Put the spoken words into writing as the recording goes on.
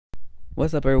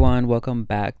What's up, everyone? Welcome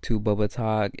back to Boba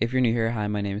Talk. If you're new here, hi,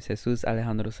 my name is Jesus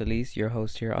Alejandro Solis, your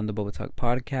host here on the Boba Talk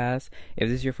podcast. If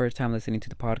this is your first time listening to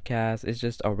the podcast, it's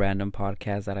just a random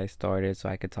podcast that I started so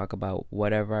I could talk about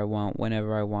whatever I want,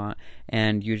 whenever I want.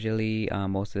 And usually,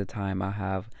 most of the time, I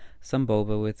have some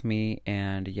boba with me.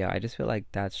 And yeah, I just feel like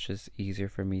that's just easier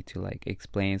for me to like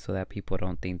explain so that people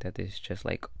don't think that it's just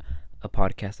like a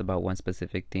podcast about one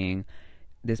specific thing.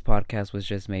 This podcast was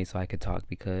just made so I could talk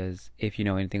because if you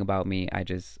know anything about me, I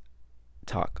just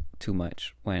talk too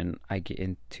much when I get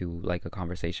into like a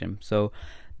conversation. So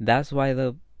that's why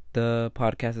the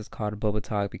podcast is called Boba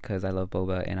Talk, because I love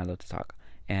boba and I love to talk.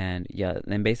 And yeah,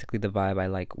 and basically the vibe I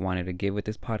like wanted to give with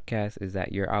this podcast is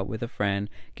that you're out with a friend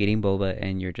getting boba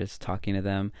and you're just talking to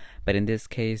them, but in this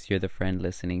case, you're the friend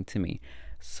listening to me.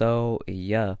 So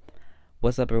yeah,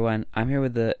 what's up, everyone? I'm here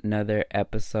with another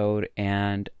episode,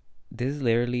 and this is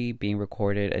literally being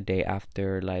recorded a day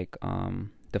after like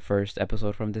the first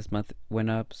episode from this month went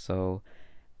up. So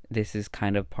this is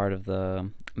kind of part of the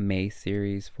May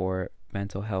series for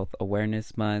Mental Health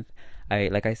Awareness Month. I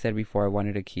like I said before, I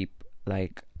wanted to keep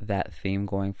like that theme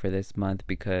going for this month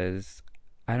because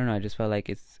I don't know, I just felt like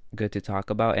it's good to talk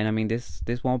about. And I mean, this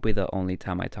won't be the only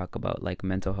time I talk about like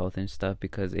mental health and stuff,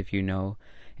 because if you know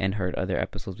and heard other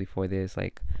episodes before this,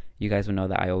 like you guys will know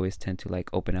that I always tend to like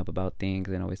open up about things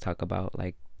and always talk about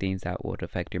like things that would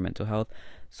affect your mental health.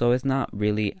 So it's not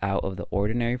really out of the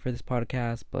ordinary for this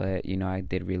podcast, but you know, I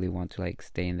did really want to like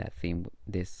stay in that theme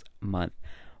this month.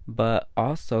 But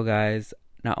also, guys,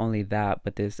 not only that,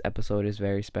 but this episode is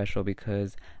very special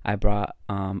because I brought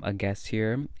a guest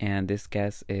here, and this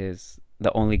guest is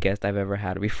the only guest I've ever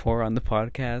had before on the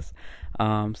podcast.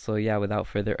 So yeah, without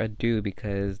further ado,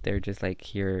 because they're just like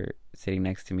here sitting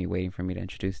next to me waiting for me to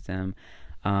introduce them.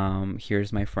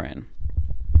 Here's my friend.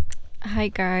 Hi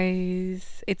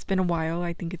guys. It's been a while.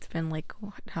 I think it's been like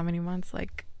how many months?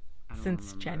 Like since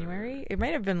Remember. January? It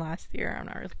might have been last year. I'm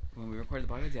not really. When we recorded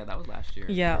the podcast, yeah, that was last year.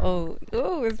 Yeah. Oh,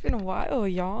 it's been a while,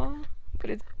 y'all. But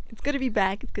it's good to be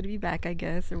back. It's good to be back, I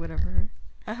guess, or whatever.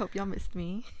 I hope y'all missed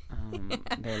me.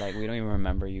 They're like, we don't even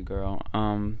remember you, girl.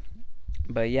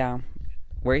 But yeah,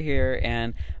 we're here,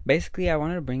 and basically, I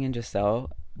wanted to bring in Giselle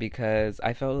because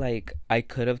I felt like I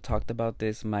could have talked about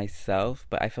this myself,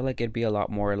 but I feel like it'd be a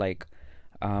lot more like,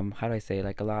 how do I say,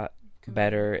 like a lot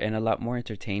better and a lot more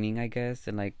entertaining, I guess,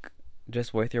 and like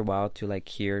just worth your while to like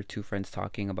hear two friends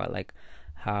talking about like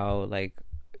how like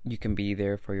you can be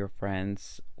there for your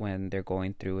friends when they're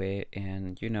going through it.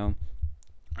 And you know,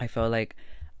 I felt like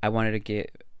I wanted to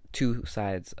get two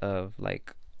sides of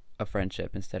like a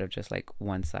friendship instead of just like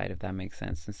one side, if that makes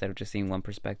sense. Instead of just seeing one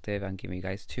perspective, I'm giving you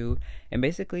guys two. And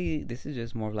basically, this is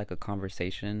just more of like a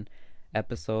conversation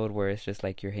episode where it's just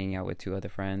like you're hanging out with two other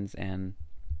friends and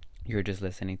you're just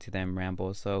listening to them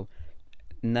ramble. So,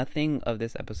 nothing of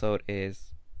this episode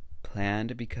is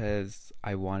planned because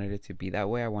I wanted it to be that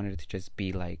way. I wanted it to just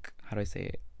be like, how do I say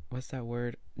it? What's that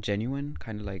word? Genuine,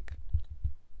 kind of like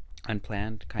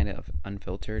unplanned, kind of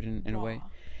unfiltered in a way,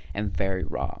 and very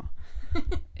raw.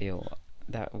 Ew,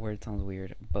 that word sounds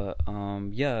weird, but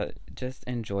yeah, just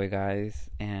enjoy, guys,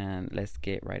 and let's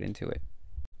get right into it.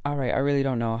 All right, I really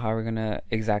don't know how we're gonna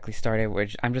exactly start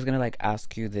it. I'm just gonna like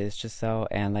ask you this, Giselle,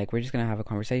 and like we're just gonna have a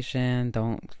conversation.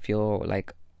 Don't feel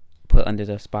like put under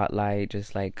the spotlight.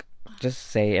 Just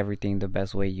say everything the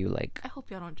best way you like. I hope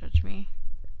y'all don't judge me.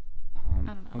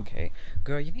 I don't know. Okay,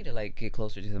 girl, you need to like get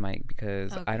closer to the mic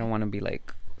because I don't want to be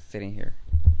like sitting here,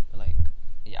 like,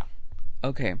 yeah.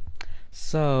 Okay,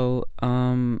 so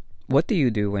what do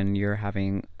you do when you're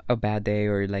having a bad day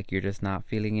or like you're just not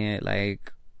feeling it?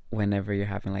 Like whenever you're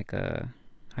having like a,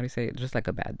 how do you say it? Just like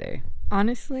a bad day.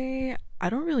 Honestly, I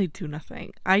don't really do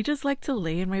nothing. I just like to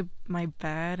lay in my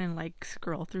bed and like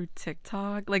scroll through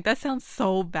TikTok. Like that sounds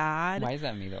so bad. Why is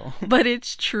that me though? But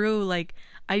it's true. Like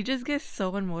I just get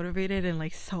so unmotivated and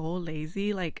like so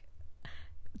lazy. Like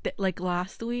like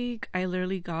last week I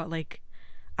literally got like,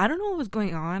 I don't know what was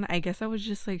going on. I guess I was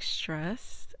just like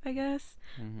stressed, I guess,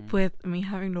 with me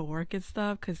having to work and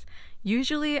stuff, cuz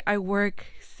usually I work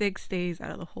 6 days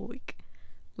out of the whole week.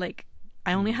 Like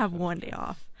I only have one day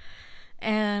off.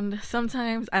 And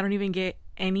sometimes I don't even get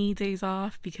any days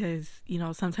off because, you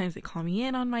know, sometimes they call me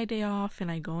in on my day off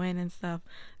and I go in and stuff.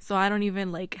 So I don't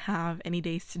even like have any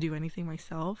days to do anything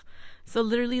myself. So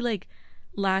literally like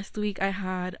last week I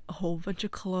had a whole bunch of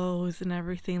clothes and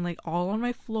everything like all on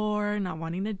my floor, not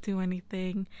wanting to do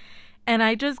anything. And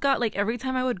I just got like, every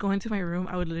time I would go into my room,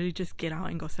 I would literally just get out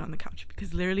and go sit on the couch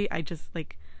because literally I just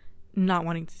like not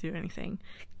wanting to do anything.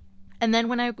 And then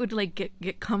when I would like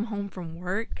get come home from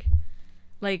work,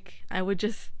 like I would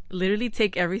just literally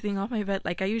take everything off my bed.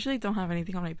 Like I usually don't have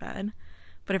anything on my bed,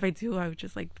 But if I do, I would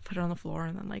just like put it on the floor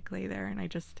and then like lay there, and I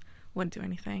just wouldn't do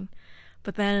anything.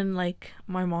 But then like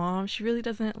my mom, she really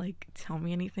doesn't like tell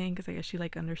me anything because I guess she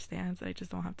like understands that I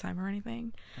just don't have time or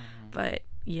anything. But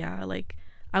yeah, like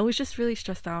I was just really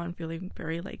stressed out and feeling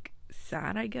very like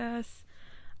sad, I guess.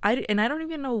 I don't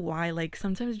even know why. Like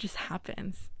sometimes it just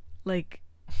happens. Like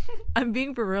I'm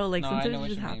being for real. Like No, I know sometimes it what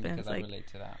just you mean happens. because I Like relate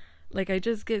to that. I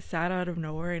just get sad out of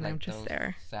nowhere and Like I'm just those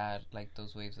there. sad, like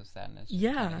those waves of sadness just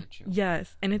kind of Yeah. hit you.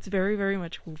 Yes. And it's very, very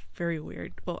much very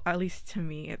weird. Well, at least to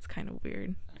me, it's kind of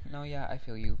weird. No, yeah, I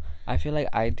feel you. I feel like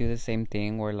I do the same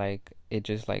thing where like it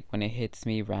just like when it hits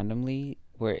me randomly,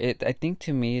 where it I think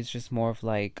to me it's just more of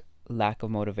like lack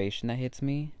of motivation that hits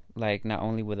me. Like not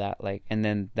only with that, like and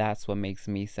then that's what makes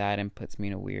me sad and puts me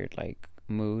in a weird like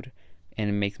mood and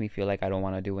it makes me feel like I don't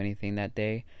want to do anything that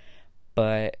day.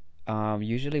 But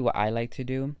usually what I like to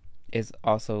do is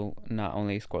also not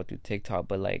only scroll through TikTok,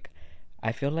 but like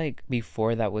I feel like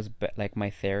before that was like my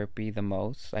therapy the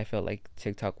most. I felt like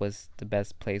TikTok was the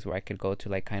best place where I could go to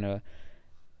like kind of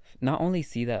not only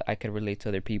see that I could relate to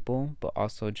other people, but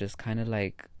also just kind of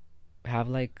like have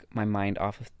like my mind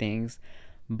off of things.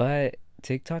 But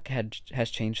TikTok has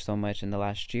changed so much in the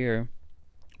last year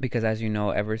because as you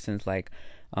know, ever since like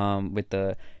with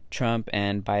the Trump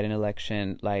and Biden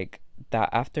election, like that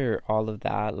after all of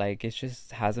that, like it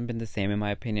just hasn't been the same in my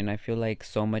opinion. I feel like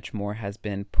so much more has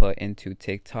been put into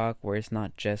TikTok where it's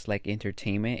not just like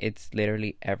entertainment, it's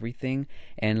literally everything.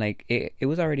 And like it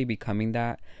was already becoming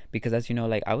that because as you know,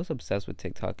 like I was obsessed with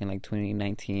TikTok in like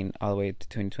 2019 all the way to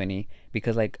 2020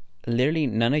 because like literally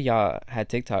none of y'all had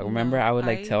TikTok. Remember, No, I would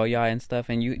like tell y'all and stuff,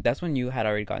 and you that's when you had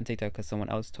already gotten TikTok because someone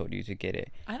else told you to get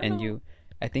it, I don't and know. you,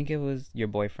 I think it was your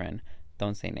boyfriend.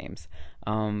 Don't say names.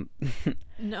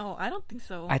 No, I don't think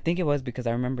so. I think it was because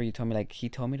I remember you told me like he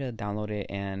told me to download it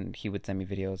and he would send me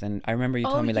videos, and I remember you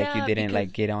Oh told me like you yeah, didn't like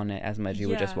because get on it as much. You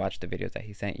would just yeah, watch the videos that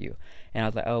he sent you, and I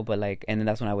was like, oh, but like, and then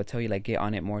that's when I would tell you like get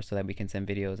on it more so that we can send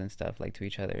videos and stuff like to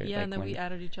each other. yeah, Like and then we when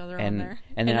added each other on and there,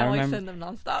 and and then I now I remember send them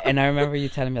nonstop. and I remember you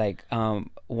telling me like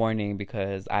warning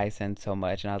because I send so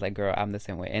much, and I was like, girl, I'm the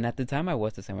same way. And at the time I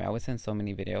was the same way. I would send so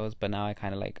many videos, but now I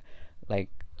kind of like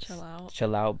Chill out.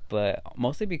 chill out, but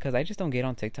mostly because I just don't get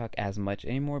on TikTok as much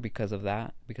anymore because of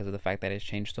that, because of the fact that it's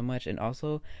changed so much. And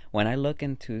also when I look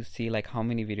into see like how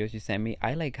many videos you send me,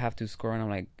 I like have to scroll and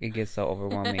I'm like it gets so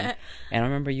overwhelming. And I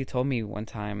remember you told me one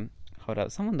time, hold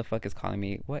up, someone the fuck is calling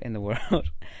me, what in the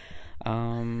world?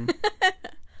 um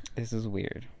this is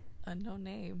weird. Unknown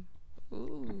name.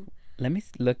 Ooh. Let me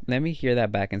look, let me hear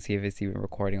that back and see if it's even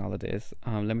recording all of this.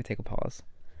 Let me take a pause.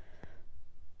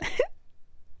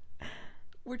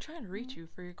 We're trying to reach you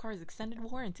for your car's extended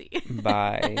warranty.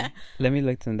 Bye. Let me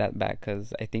look to that back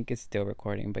because I think it's still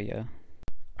recording, but yeah.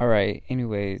 All right.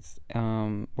 Anyways,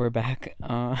 we're back.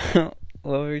 What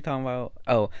were we talking about?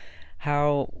 Oh,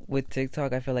 how with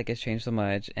TikTok, I feel like it's changed so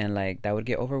much, and like that would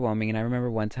get overwhelming. And I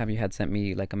remember one time you had sent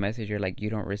me like a message. You're like, you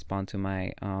don't respond to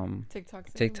my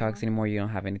TikToks anymore. You don't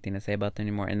have anything to say about them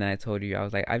anymore. And then I told you, I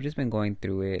was like, I've just been going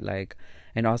through it, like,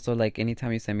 and also like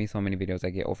anytime you send me so many videos, I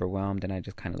get overwhelmed, and I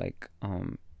just kind of like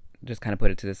just kind of put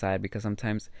it to the side because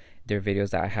sometimes there are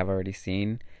videos that I have already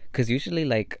seen. Because usually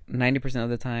like 90% of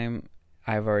the time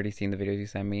I've already seen the videos you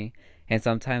send me, and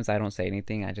sometimes I don't say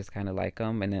anything. I just kind of like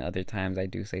them, and then other times I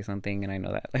do say something, and I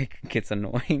know that like gets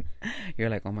annoying. You're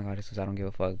like, oh my god, this was I don't give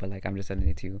a fuck, but like I'm just sending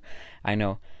it to you. I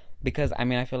know, because I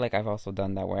mean I feel like I've also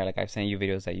done that where like I've sent you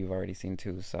videos that you've already seen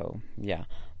too. So yeah,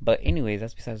 but anyways,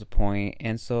 that's besides the point.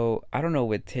 And so I don't know,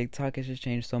 with TikTok it's just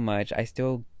changed so much. I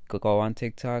still go on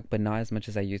TikTok, but not as much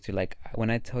as I used to. Like when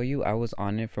I tell you I was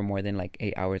on it for more than like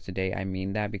 8 hours a day, I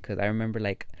mean that because I remember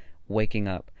like waking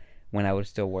up when I would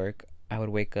still work. I would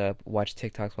wake up, watch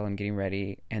TikToks while I'm getting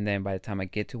ready, and then by the time I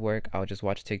get to work, I would just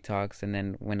watch TikToks, and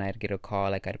then when I'd get a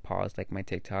call, like I'd pause like my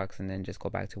TikToks and then just go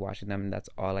back to watching them, and that's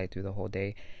all I do the whole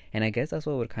day. And I guess that's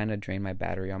what would kind of drain my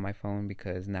battery on my phone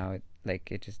because now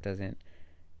it just doesn't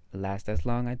last as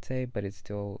long, I'd say, but it's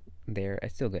still there.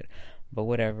 It's still good, but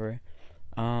whatever.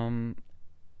 Um,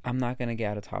 I'm not gonna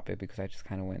get out of topic because I just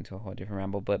kind of went into a whole different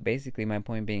ramble. But basically, my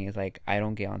point being is like I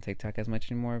don't get on TikTok as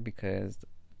much anymore because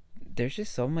there's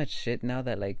just so much shit now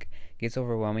that like gets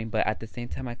overwhelming. But at the same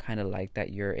time, I kind of like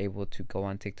that you're able to go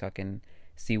on TikTok and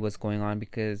see what's going on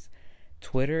because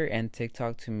Twitter and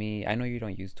TikTok to me, I know you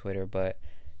don't use Twitter, but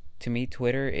to me,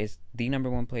 Twitter is the number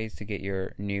one place to get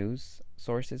your news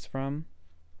sources from.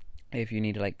 If you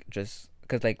need to like just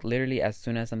because like literally as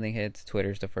soon as something hits,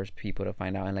 Twitter's the first people to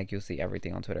find out, and like you'll see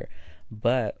everything on Twitter.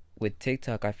 But with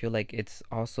TikTok, I feel like it's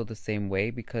also the same way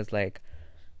because like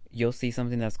you'll see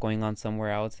something that's going on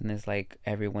somewhere else, and it's like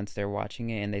everyone's there watching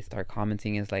it, and they start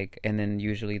commenting. It's like, and then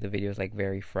usually the video is like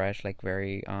very fresh, like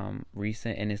very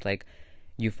recent, and it's like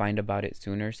you find about it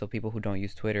sooner. So people who don't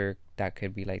use Twitter, that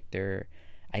could be like their,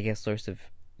 I guess, source of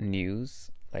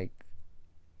news, like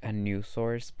a news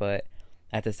source. But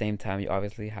at the same time, you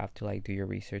obviously have to like do your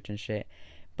research and shit.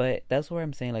 But that's where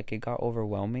I'm saying, like, it got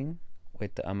overwhelming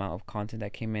with the amount of content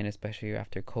that came in, especially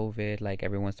after COVID. Like,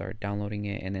 everyone started downloading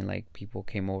it, and then like people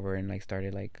came over and like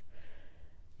started like,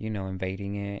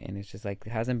 invading it, and it's just like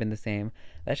it hasn't been the same.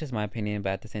 That's just my opinion,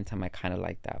 but at the same time, I kind of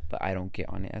like that, but I don't get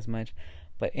on it as much.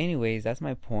 But anyways, that's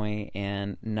my point.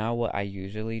 And now what I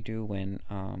usually do when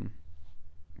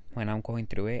I'm going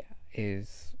through it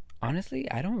is,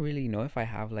 honestly, I don't really know if I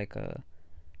have like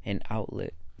an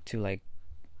outlet to like,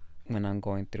 when I'm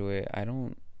going through it.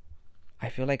 I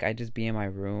feel like I just be in my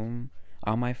room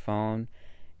on my phone.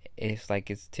 It's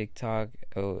TikTok,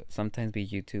 or sometimes be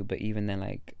YouTube, but even then,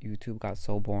 like, YouTube got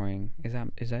so boring. Is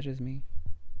that just me?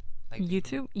 Like,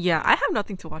 YouTube? Yeah, I have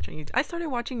nothing to watch on YouTube. I started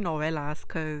watching novelas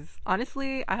because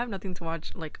honestly, I have nothing to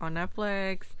watch like on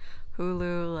Netflix,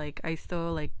 Hulu. Like, I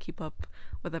still like keep up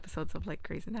with episodes of like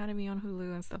Grey's Anatomy on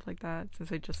Hulu and stuff like that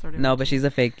since I just started. No, but she's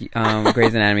a fake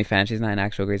Grey's Anatomy fan. She's not an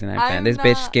actual Grey's Anatomy fan. This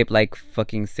bitch skipped like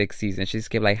fucking 6 seasons. She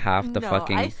skipped like half the No,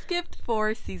 fucking. I skipped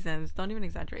 4 seasons. Don't even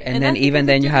exaggerate. And then even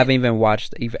then, you haven't even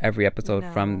watched every episode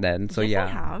from then. So yes, yeah. I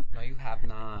have. No, you have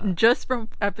not. Just from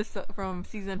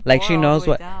season 4. Like, she knows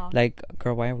what. Down. Like,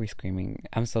 girl, why are we screaming?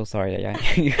 I'm so sorry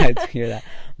that you had to hear that.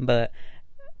 But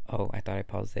I thought I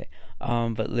paused it.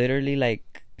 But literally,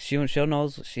 like, she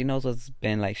knows what's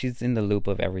been like. She's in the loop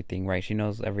of everything, right? She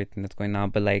knows everything that's going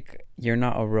on. But like, you're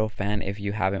not a real fan if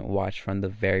you haven't watched from the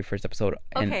very first episode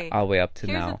and all the way up to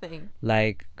now. Here's the thing.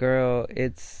 Like, girl,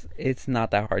 it's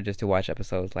not that hard just to watch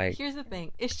episodes. Like, here's the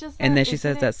thing. It's just. And then she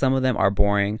says that some of them are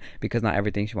boring because not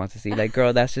everything she wants to see. Like,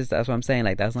 girl, that's what I'm saying.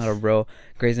 Like, that's not a real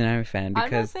Grey's Anatomy fan.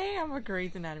 Because I'm not saying I'm a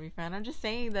Grey's Anatomy fan. I'm just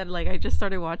saying that like I just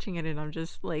started watching it and I'm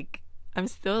just like. I'm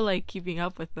still like keeping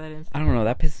up with it and stuff. I don't know,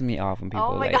 that pisses me off when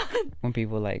people God. When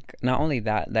people like, not only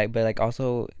that, like, but like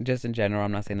also just in general.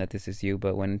 I'm not saying that this is you,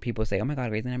 but when people say, "Oh my god,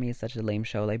 Grey's Anatomy is such a lame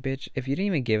show," like, bitch, if you didn't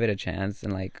even give it a chance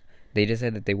and like they just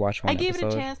said that they watched one episode. I gave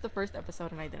it a chance the first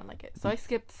episode and I didn't like it, so I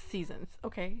skipped seasons.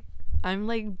 Okay, I'm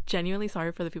like genuinely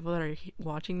sorry for the people that are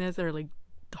watching this that are like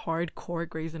hardcore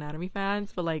Grey's Anatomy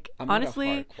fans, but like, I'm honestly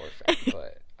not a hardcore fan,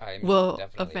 but I'm well,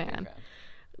 definitely a fan.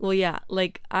 Well, yeah,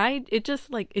 like it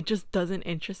just doesn't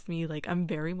interest me. Like, I'm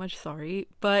very much sorry,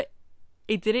 but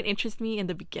it didn't interest me in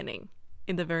the beginning,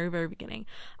 in the very, very beginning.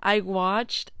 I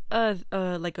watched a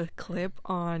clip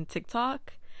on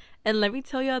TikTok, and let me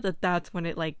tell you that's when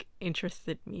it like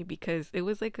interested me, because it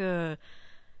was like a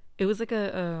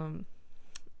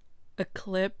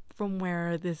clip from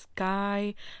where this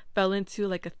guy fell into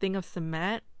like a thing of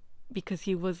cement because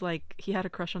he was like, he had a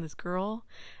crush on this girl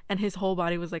and his whole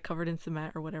body was like covered in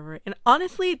cement or whatever. And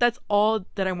honestly, that's all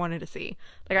that I wanted to see.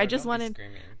 Like, I just wanted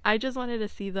to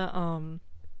see the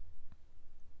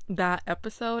that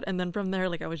episode, and then from there,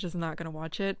 like, I was just not gonna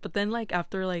watch it. But then like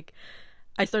after like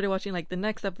I started watching like the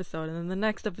next episode and then the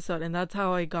next episode, and that's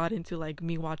how I got into like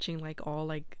me watching like all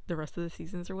like the rest of the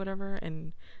seasons or whatever,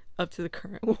 and up to the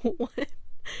current one.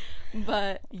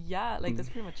 But yeah, like, that's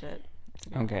pretty much it.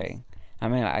 Okay. I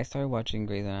mean, I started watching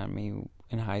Grey's Anatomy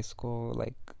in high school,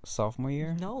 like, sophomore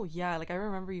year. No, yeah, like, I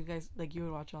remember you guys, like, you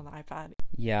would watch it on the iPad.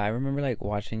 Yeah, I remember, like,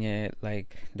 watching it,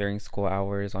 like, during school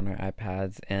hours on our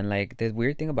iPads. And, like, the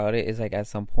weird thing about it is, like, at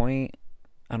some point,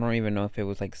 I don't even know if it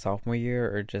was, like, sophomore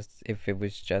year or just if it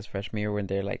was just freshman year when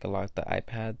they, like, locked the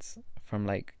iPads from,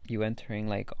 like, you entering,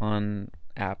 like, on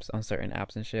certain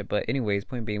apps and shit. But anyways,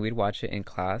 point being, we'd watch it in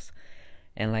class.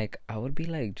 And, like, I would be,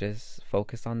 like, just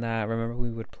focused on that. Remember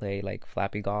we would play, like,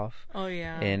 Flappy Golf. Oh,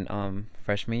 yeah. In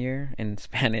freshman year in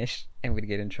Spanish, and we'd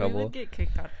get in trouble. We would get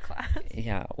kicked out of class.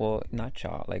 Yeah, well, not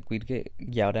y'all. Like, we'd get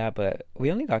yelled at, but we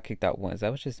only got kicked out once.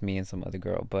 That was just me and some other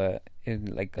girl. But,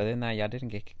 like, other than that, y'all didn't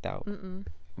get kicked out. Mm-mm.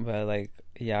 But, like,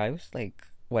 yeah, it was, like,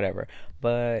 whatever.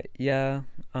 But, yeah,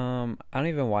 I don't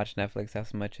even watch Netflix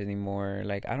as much anymore.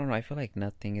 Like, I don't know. I feel like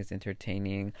nothing is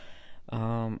entertaining.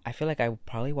 I feel like I would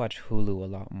probably watch Hulu a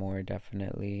lot more,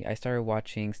 definitely. I started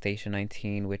watching Station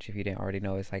 19, which, if you didn't already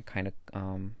know, is like kind of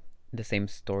the same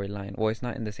storyline. Well, it's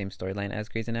not in the same storyline as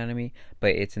Grey's Anatomy, but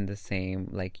it's in the same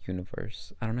like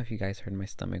universe. I don't know if you guys heard my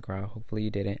stomach growl. Hopefully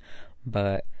you didn't.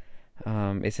 But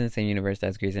it's in the same universe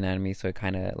as Grey's Anatomy, so it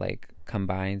kind of like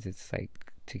combines. It's like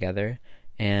together.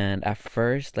 And at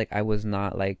first, like, I was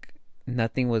not like,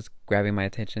 nothing was grabbing my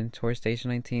attention towards Station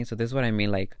 19. So this is what I mean,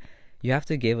 like, you have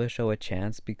to give a show a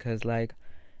chance, because like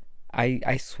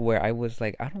I swear I was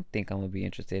like, I don't think I'm gonna be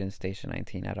interested in Station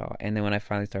 19 at all. And then when I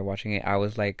finally started watching it, I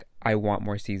was like, I want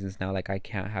more seasons now. Like I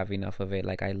can't have enough of it.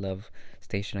 Like I love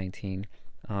Station 19.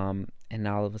 And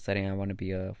now all of a sudden I want to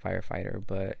be a firefighter.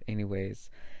 But anyways,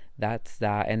 that's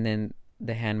that. And then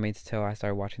The Handmaid's Tale, I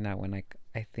started watching that when like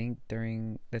I think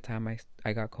during the time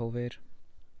I got COVID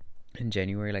in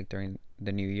January, like during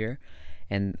the new year.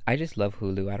 And I just love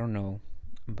Hulu. I don't know,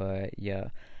 but yeah.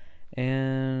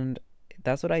 And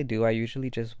that's what I do. I usually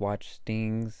just watch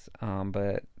things,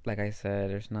 but like I said,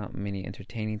 there's not many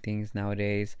entertaining things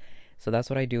nowadays. So that's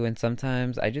what I do. And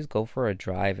sometimes I just go for a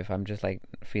drive if I'm just like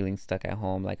feeling stuck at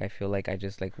home. Like I feel like I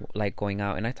just like going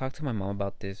out. And I talked to my mom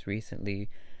about this recently.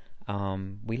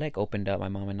 We like opened up, my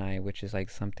mom and I, which is like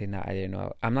something that I didn't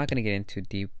know. I'm not gonna get into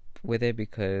deep with it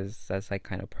because that's like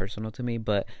kind of personal to me.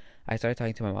 But I started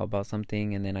talking to my mom about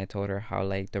something, and then I told her how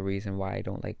like the reason why I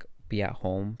don't like be at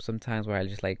home sometimes, where I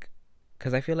just like,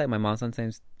 because I feel like my mom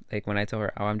sometimes, like when I tell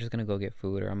her, oh, I'm just gonna go get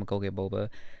food or I'm gonna go get boba,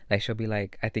 like she'll be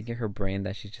like, I think in her brain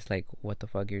that she's just like, what the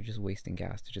fuck, you're just wasting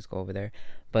gas to just go over there.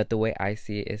 But the way I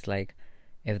see it is like,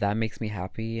 if that makes me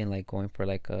happy and like going for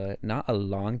like a not a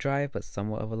long drive but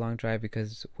somewhat of a long drive,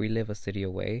 because we live a city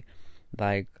away,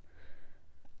 like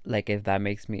if that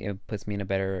makes me, it puts me in a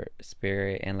better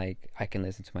spirit, and like I can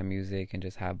listen to my music and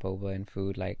just have boba and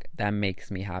food, like that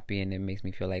makes me happy, and it makes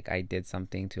me feel like I did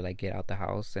something to like get out the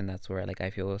house, and that's where like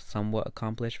I feel somewhat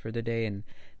accomplished for the day, and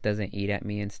doesn't eat at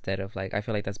me, instead of like, I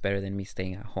feel like that's better than me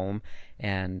staying at home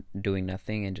and doing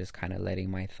nothing and just kind of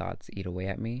letting my thoughts eat away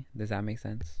at me. Does that make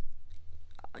sense?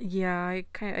 Yeah,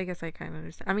 I guess I kind of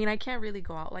understand. I mean, I can't really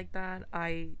go out like that.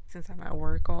 Since I'm at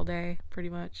work all day, pretty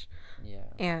much.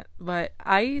 Yeah. But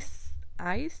I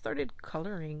started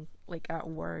coloring like at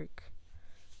work.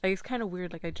 Like it's kind of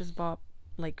weird. Like I just bought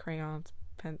like crayons,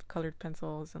 colored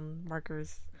pencils and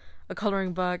markers, a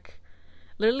coloring book,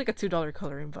 literally like a $2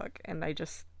 coloring book, and I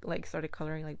just like started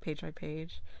coloring like page by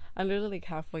page. I'm literally like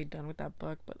halfway done with that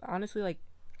book, but honestly, like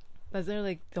that's literally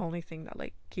like the only thing that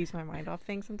like keeps my mind off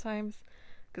things sometimes,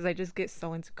 because I just get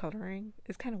so into coloring.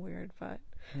 It's kind of weird, but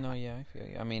No, yeah, I feel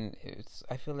you. I mean,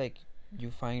 I feel like you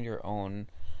find your own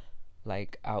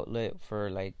like outlet for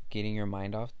like getting your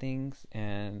mind off things,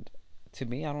 and to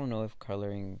me, I don't know if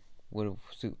coloring would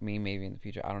suit me maybe in the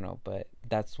future. I don't know, but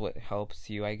that's what helps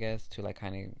you, I guess, to like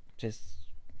kind of just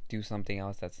do something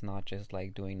else that's not just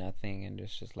like doing nothing, and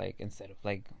just like, instead of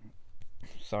like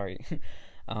sorry,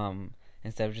 um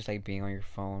instead of just like being on your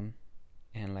phone,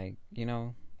 and like,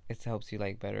 it helps you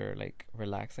like better like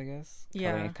relax, I guess.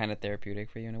 Coloring yeah. is kind of therapeutic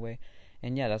for you in a way.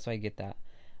 And yeah, that's why I get that.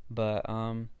 But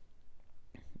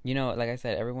like I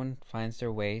said, everyone finds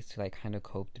their ways to like kind of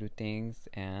cope through things.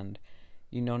 And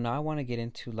now I want to get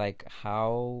into like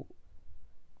how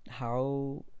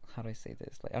do I say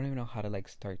this? Like, I don't even know how to like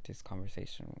start this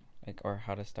conversation, like, or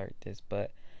how to start this.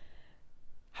 But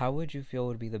how would you feel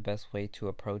would be the best way to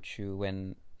approach you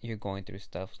when you're going through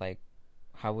stuff? Like,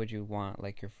 how would you want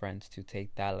like your friends to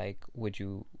take that? Like, would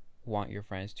you want your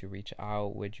friends to reach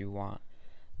out? Would you want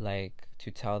like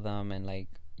to tell them, and like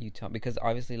you tell, because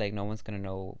obviously like no one's gonna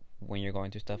know when you're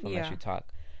going through stuff unless Yeah. you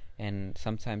talk. And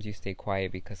sometimes you stay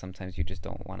quiet because sometimes you just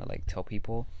don't want to like tell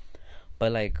people.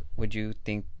 But like, would you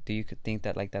think, do you could think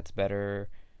that like that's better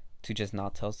to just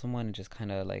not tell someone and just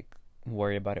kind of like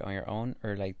worry about it on your own?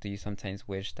 Or like, do you sometimes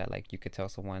wish that like you could tell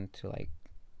someone to like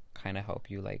kind of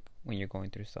help you like when you're going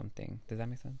through something? Does that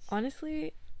make sense?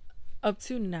 Honestly, up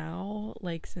to now,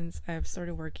 like since I've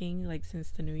started working, like since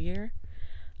the new year,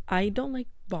 I don't like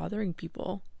bothering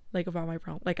people like about my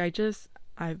problem. Like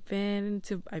I've been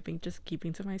just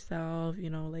keeping to myself,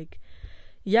 like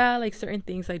yeah, like certain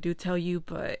things I do tell you,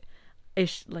 but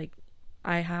it's like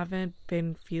I haven't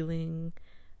been feeling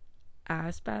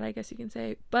as bad, I guess you can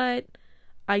say. But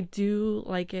I do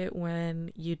like it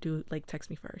when you do like text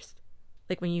me first.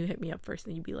 Like when you hit me up first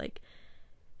and you be like,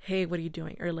 "Hey, what are you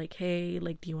doing?" Or like, "Hey,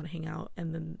 like do you want to hang out?"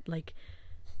 And then like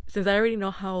since I already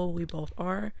know how we both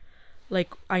are,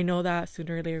 like I know that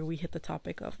sooner or later we hit the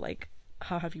topic of like,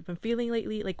 how have you been feeling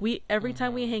lately? Like we every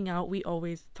time we Mm-hmm. hang out, we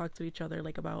always talk to each other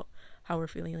like about how we're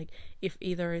feeling. Like if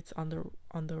either it's on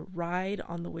the ride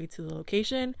on the way to the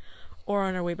location or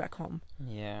on our way back home.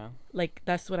 Yeah. Like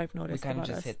that's what I've We noticed kind of about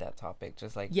just us. hit that topic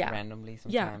just like Yeah. randomly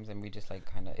Yeah. sometimes, and we just like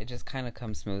kind of, it just kind of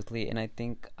comes smoothly. And I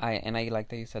think I like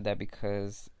that you said that,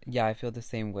 because yeah, I feel the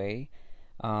same way.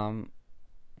 um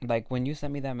like when you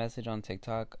sent me that message on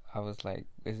TikTok, I was like,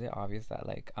 is it obvious that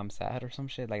like I'm sad or some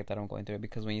shit, like that I'm going through it?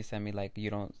 Because when you send me like,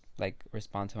 you don't like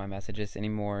respond to my messages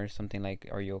anymore or something, like,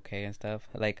 are you okay and stuff,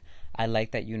 like I like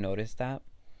that you noticed that.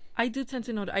 I do tend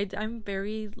to know. I'm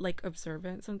very like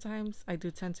observant sometimes. I do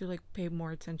tend to like pay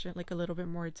more attention, like a little bit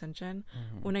more attention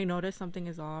Mm-hmm. when I notice something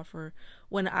is off, or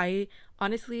when I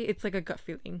honestly, it's like a gut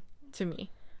feeling to me.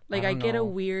 I Like I don't get a know.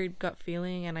 weird gut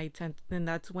feeling, and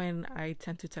that's when I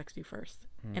tend to text you first,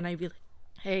 Mm. and I'd be like,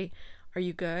 "Hey, are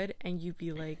you good?" And you'd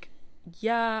be like,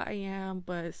 "Yeah, I am,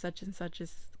 but such and such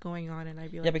is going on," and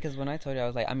I'd be Yeah, like, because when I told you, I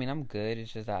was like, I mean, I'm good.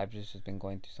 It's just that I've just been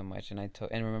going through so much, and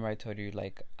and remember I told you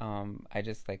like, I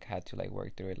just like had to like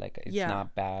work through it. Like, it's "Yeah, not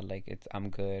bad. Like, I'm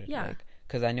good. yeah, Like,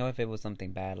 because I know if it was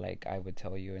something bad, like I would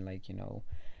tell you, and like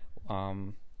um,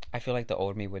 I feel like the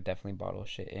old me would definitely bottle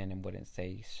shit in and wouldn't say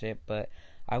shit. But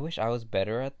I wish I was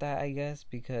better at that. I guess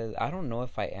because I don't know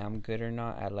if I am good or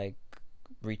not at like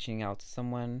reaching out to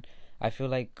someone. I feel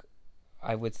like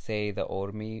I would say the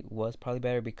old me was probably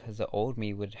better because the old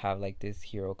me would have like this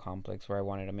hero complex where I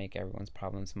wanted to make everyone's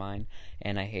problems mine,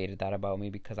 and I hated that about me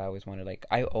because I always wanted like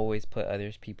I always put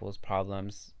others people's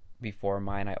problems before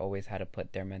mine. I always had to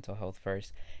put their mental health first,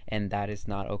 and that is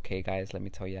not okay, guys. Let me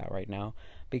tell you that right now,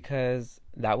 because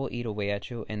that will eat away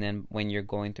at you, and then when you're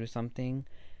going through something,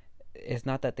 it's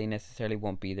not that they necessarily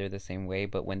won't be there the same way,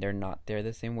 but when they're not there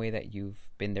the same way that you've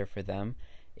been there for them,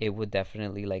 it would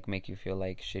definitely like make you feel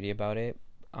like shitty about it.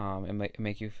 And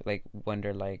make you like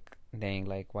wonder like, dang,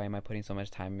 like why am I putting so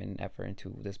much time and effort into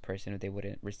this person if they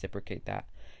wouldn't reciprocate that?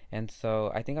 And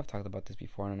so I think I've talked about this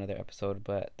before in another episode,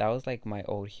 but that was like my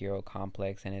old hero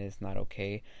complex, and it is not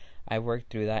okay. I worked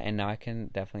through that, and now I can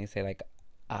definitely say like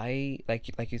I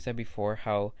like you said before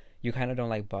how you kind of don't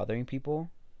like bothering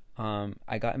people.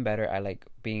 I gotten better at like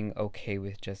being okay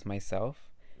with just myself,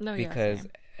 no, yeah, because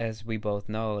same." as we both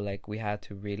know, like we had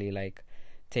to really like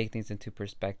take things into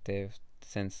perspective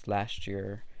since last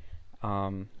year.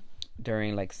 um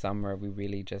During like summer, we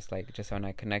really just like just and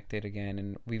I connected again, and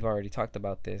we've already talked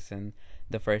about this in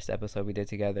the first episode we did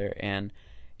together. And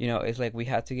it's like we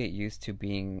had to get used to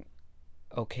being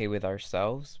okay with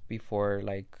ourselves before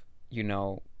like, you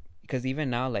know because even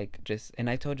now, like, just, and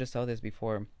I told Giselle this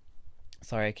before,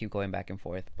 sorry I keep going back and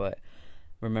forth, but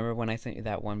remember when I sent you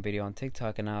that one video on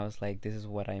TikTok, and I was like, this is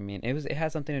what I mean. It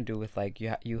had something to do with like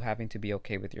you having to be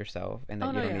okay with yourself, and Oh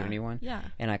that you no, don't need yeah, anyone. yeah,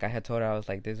 And like I had told her, I was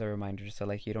like, this is a reminder, so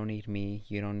like you don't need me,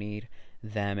 you don't need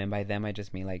them. And by them I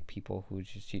just mean like people who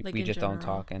just like we in just don't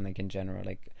general. talk, and like in general,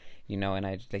 like, and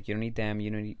I just like, you don't need them, you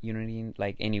don't need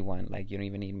like anyone, like you don't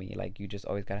even need me. Like, you just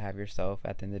always gotta have yourself.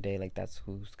 At the end of the day, like, that's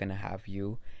who's gonna have you,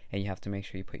 and you have to make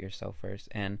sure you put yourself first.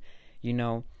 And you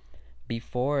know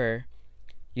before,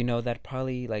 that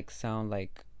probably like sound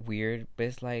like weird, but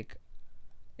it's like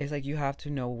you have to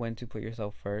know when to put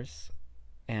yourself first.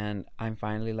 And I'm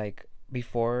finally like,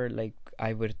 before, like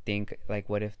I would think like,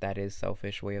 what if that is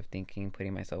selfish way of thinking,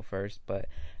 putting myself first? But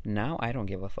now I don't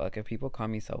give a fuck if people call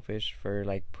me selfish for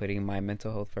like putting my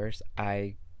mental health first.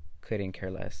 I couldn't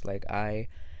care less. Like, I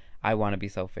want to be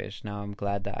selfish. Now I'm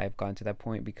glad that I've gone to that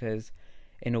point, because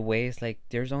in a way it's like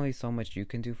there's only so much you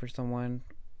can do for someone.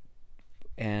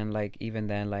 And like, even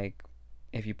then, like,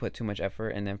 if you put too much effort,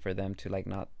 and then for them to like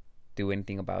not do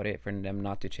anything about it, for them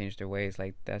not to change their ways,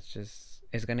 like, that's just,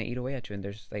 it's gonna eat away at you. And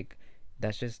there's like,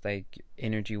 that's just like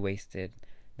energy wasted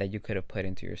that you could have put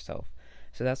into yourself.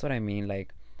 So that's what I mean.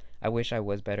 Like, I wish I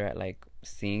was better at like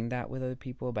seeing that with other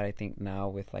people, but I think now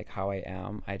with like how I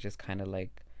am, I just kind of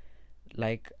like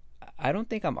I don't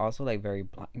think I'm also like very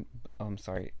blind. I'm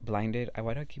sorry, blinded.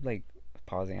 Why do I keep like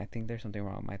pausing? I think there's something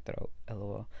wrong with my throat.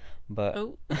 LOL. But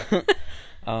Oh,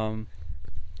 um,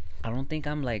 I don't think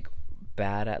I'm like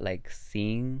bad at like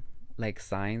seeing like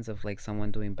signs of like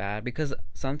someone doing bad, because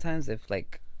sometimes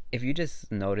if you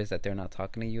just notice that they're not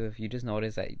talking to you, if you just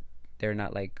notice that they're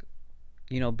not like,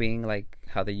 being like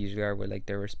how they usually are, where like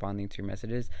they're responding to your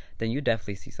messages, then you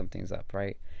definitely see something's up,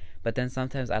 right? But then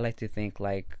sometimes I like to think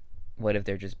like, what if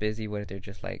they're just busy? What if they're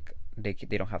just like, they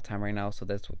don't have time right now? So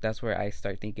that's where I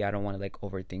start thinking I don't want to like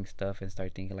overthink stuff and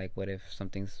start thinking like, what if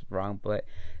something's wrong? But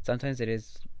sometimes it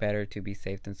is better to be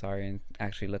safe than sorry, and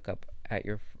actually look up at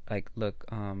your, like, look,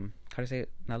 how to say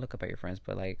it? Not look up at your friends,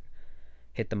 but like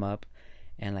hit them up,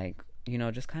 and like,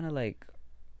 just kind of like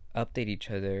update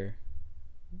each other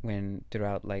when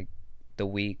throughout like the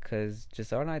week, because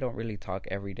Giselle and I don't really talk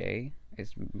every day.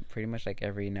 It's pretty much like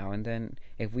every now and then.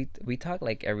 If we talk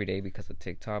like every day because of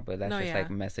TikTok, but that's no, just yeah. like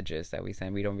messages that we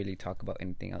send. We don't really talk about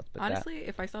anything else but that. Honestly,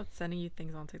 if I stop sending you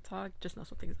things on TikTok, just know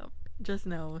something's up. Just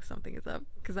know something is up,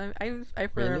 because I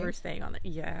forever Really? staying on it.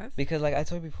 Yes. Because like I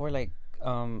told you before, like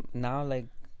now like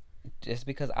just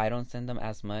because I don't send them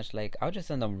as much, like I'll just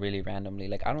send them really randomly.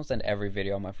 Like I don't send every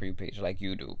video on my For You page like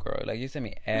you do, girl. Like you send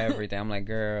me everything. I'm like,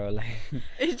 girl, like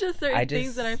It's just I certain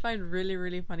things that I just find really,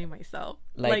 really funny myself.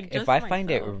 like if Just I find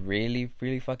it myself. really,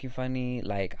 really fucking funny,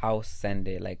 like I'll send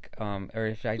it. Like or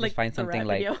if I just Like find the something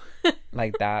rat video.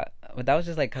 like that. But that was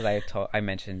just like because I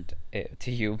mentioned it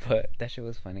to you, but that shit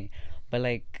was funny. But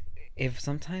like if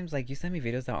sometimes like you send me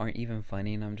videos that aren't even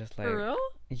funny, and I'm just For like, real?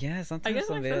 yeah, I sometimes guess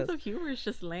some my sense videos. of humor is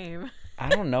just lame. I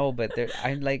don't know, but there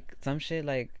I like some shit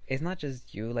like it's not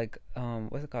just you, like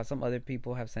what's it called? Some other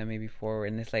people have sent me before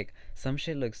and it's like some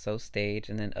shit looks so staged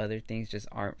and then other things just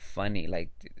aren't funny. Like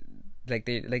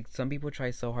they like some people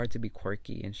try so hard to be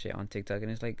quirky and shit on TikTok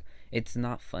and it's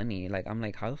not funny. Like I'm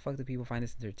like, how the fuck do people find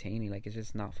this entertaining? Like it's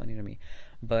just not funny to me.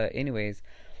 But anyways,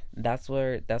 that's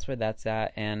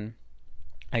at. And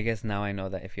I guess now I know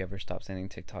that if you ever stop sending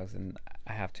TikToks, and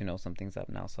I have to know something's up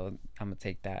now, so I'm gonna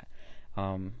take that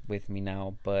with me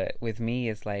now. But with me,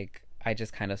 it's like I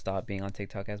just kind of stopped being on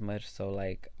TikTok as much. So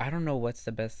like I don't know what's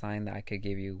the best sign that I could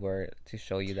give you where to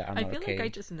show you that I'm I not feel like I okay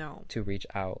just know. to reach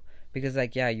out because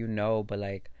like yeah you know, but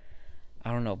like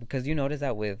I don't know because you notice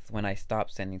that with when I stop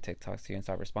sending TikToks to you and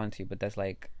stop responding to you, but that's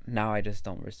like now I just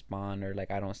don't respond or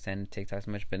like I don't send TikToks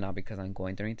much, but not because I'm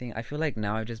going through anything. I feel like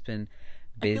now I've just been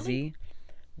I feel like busy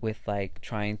with like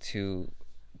trying to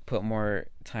put more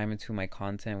time into my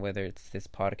content, whether it's this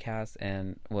podcast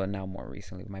and well now more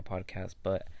recently with my podcast,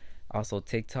 but also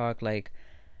TikTok. Like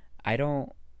I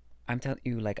don't I'm telling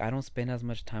you, like I don't spend as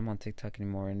much time on TikTok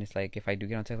anymore, and it's like if I do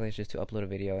get on TikTok, it's just to upload a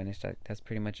video, and it's like that's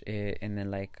pretty much it. And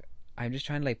then like I'm just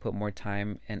trying to like put more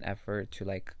time and effort to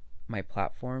like my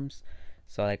platforms,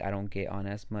 so like I don't get on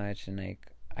as much, and like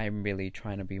I'm really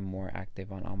trying to be more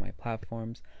active on all my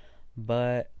platforms.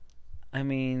 But I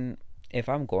mean, if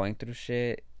I'm going through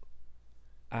shit,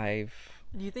 I've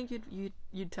do you think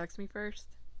you'd text me first?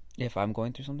 if I'm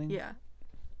going through something, Yeah.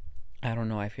 I don't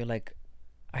know. I feel like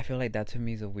that to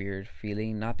me is a weird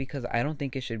feeling. Not because I don't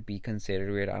think it should be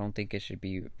considered weird. I don't think it should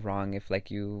be wrong if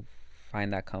like you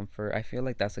find that comfort. I feel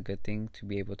like that's a good thing to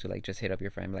be able to like just hit up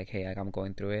your friend like, hey, like I'm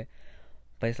going through it.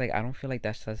 But it's like I don't feel like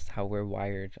that's just how we're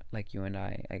wired. Like you and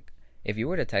I, like if you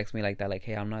were to text me like that, like,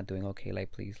 hey, I'm not doing okay,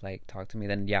 like please like talk to me,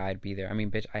 then yeah, I'd be there. I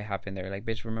mean, bitch, I have been there. Like,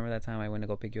 bitch, remember that time I went to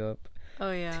go pick you up?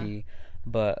 Oh yeah. T.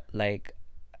 But like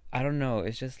I don't know.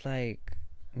 It's just like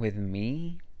with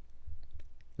me,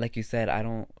 like you said, I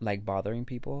don't like bothering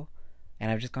people,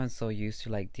 and I've just gotten so used to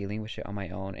like dealing with shit on my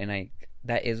own, and like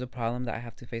that is a problem that I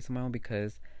have to face on my own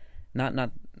because not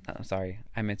I'm sorry,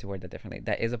 I meant to word that differently.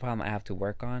 That is a problem I have to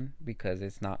work on because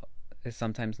it's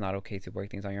sometimes not okay to work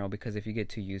things on your own because if you get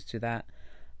too used to that,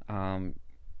 um,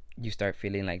 you start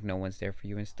feeling like no one's there for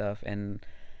you and stuff. And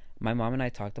my mom and I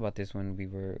talked about this when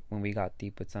we got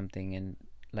deep with something, and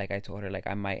like I told her like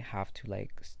I might have to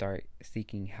like start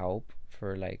seeking help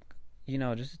for like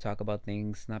just to talk about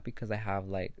things, not because I have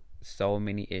like so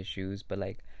many issues, but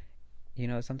like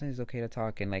sometimes it's okay to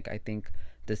talk. And like I think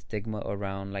the stigma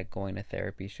around like going to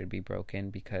therapy should be broken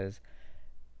because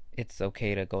it's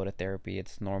okay to go to therapy.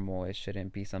 It's normal. It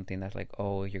shouldn't be something that's like,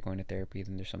 oh, you're going to therapy,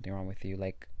 then there's something wrong with you.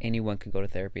 Like anyone could go to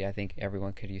therapy. I think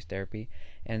everyone could use therapy.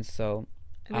 And so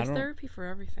And I there's don't therapy for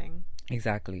everything.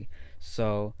 exactly.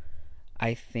 So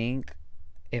I think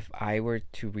if I were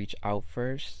to reach out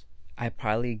first, I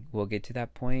probably will get to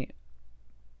that point.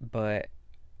 But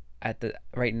at the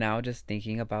right now, just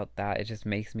thinking about that, it just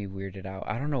makes me weirded out.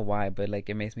 I don't know why, but like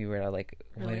it makes me weird out. Like,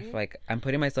 what if Really? like I'm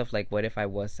putting myself like, what if I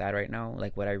was sad right now?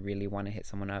 Like, would I really want to hit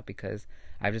someone up? Because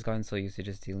I've just gotten so used to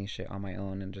just dealing shit on my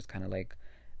own and just kind of like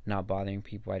not bothering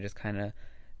people. I just kind of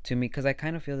to me because I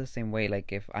kind of feel the same way.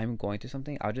 Like if I'm going through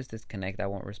something, I'll just disconnect. I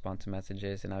won't respond to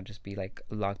messages, and I'll just be like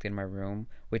locked in my room,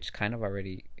 which kind of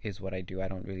already is what I do. I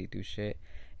don't really do shit,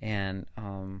 and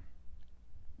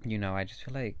I just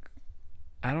feel like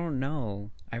I don't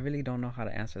know. I really don't know how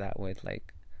to answer that with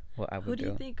like what I would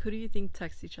do. Who do you think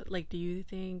texts each other? Like, do you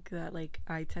think that like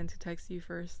I tend to text you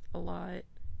first a lot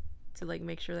to like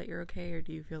make sure that you're okay, or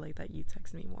do you feel like that you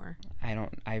text me more? I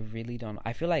don't. I really don't.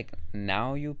 I feel like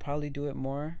now you probably do it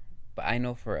more, but I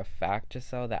know for a fact just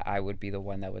so that I would be the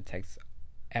one that would text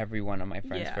every one of my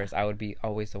friends Yeah. first. I would be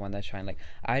always the one that's trying. Like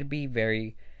I'd be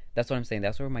very. That's what I'm saying.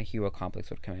 That's where my hero complex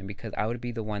would come in because I would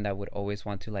be the one that would always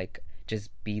want to like just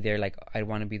be there. Like I'd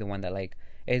want to be the one that like.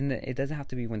 And it doesn't have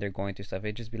to be when they're going through stuff.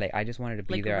 It'd just be like I just wanted to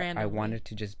be Like there. I randomly. wanted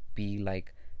to just be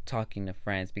like talking to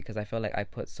friends because I feel like I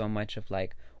put so much of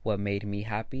like what made me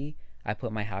happy. I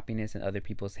put my happiness in other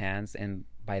people's hands, and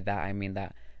by that I mean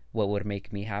that what would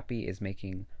make me happy is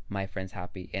making my friends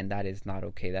happy, and that is not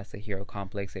okay. That's a hero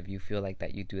complex. If you feel like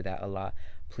that you do that a lot,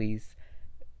 please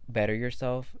better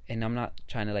yourself, and I'm not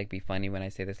trying to like be funny when I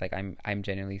say this, like I'm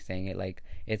genuinely saying it, like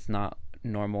it's not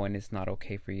normal and it's not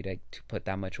okay for you to put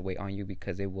that much weight on you,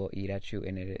 because it will eat at you,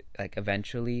 and it like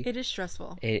eventually It is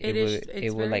stressful. it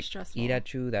It's will very like eat stressful.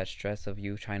 at you, that stress of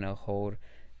you trying to hold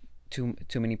too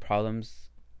many problems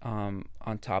on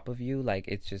top of you. Like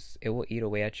it's just, it will eat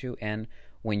away at you. And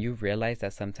when you realize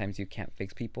that sometimes you can't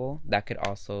fix people, that could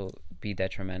also be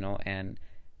detrimental, and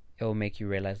it will make you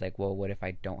realize like, well, what if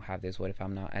I don't have this? What if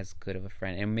I'm not as good of a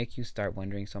friend? It'll make you start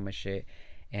wondering so much shit.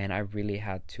 And I really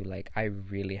had to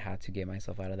get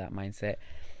myself out of that mindset.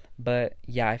 But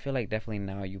yeah, I feel like definitely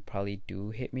now you probably do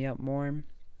hit me up more.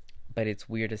 But it's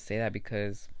weird to say that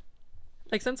because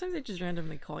Like sometimes I just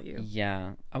randomly call you.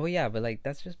 yeah. Oh, well, yeah, but like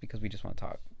that's just because we just want to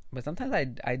talk. But sometimes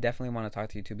I definitely want to talk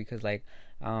to you too, because like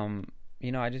um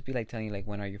I just be like telling you like,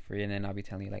 when are you free, and then I'll be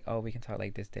telling you like, oh, we can talk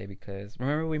like this day, because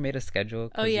remember we made a schedule Oh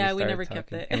because we yeah, we started never kept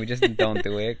talking, it. and we just don't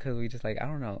do it because we just like, I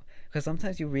don't know, because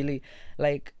sometimes you really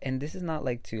like, and this is not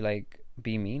like to like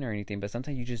be mean or anything, but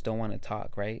sometimes you just don't want to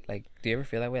talk, right? Like, do you ever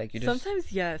feel that way? Like you just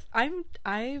Sometimes yes.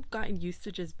 I've gotten used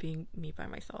to just being me by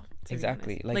myself, to be honest.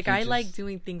 exactly like Like you I like just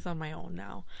doing things on my own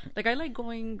now. Like I like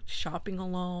going shopping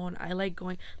alone. I like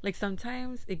going, like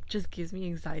sometimes it just gives me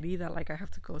anxiety that like I have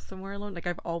to go somewhere alone. Like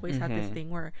I've always had this mm-hmm. thing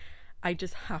where I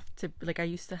just have to, like I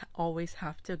used to always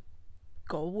have to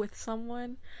go with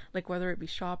someone, like whether it be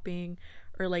shopping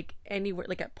or like anywhere,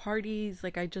 like at parties,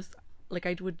 like I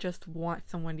would just want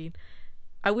someone to,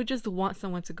 I would just want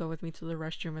someone to go with me to the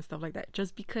restroom and stuff like that,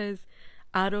 just because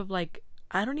out of like,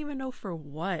 I don't even know for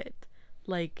what.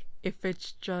 Like if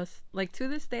it's just like, to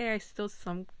this day I still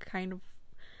some kind of,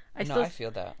 I No, still I feel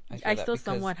I that still because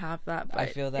somewhat have that, I but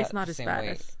feel it's that not the as same bad way,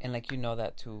 as. and like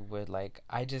that too. With like,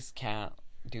 I just can't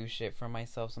do shit for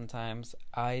myself sometimes.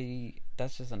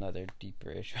 That's just another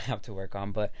deeper issue I have to work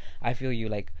on. But I feel you,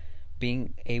 like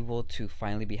being able to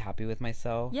finally be happy with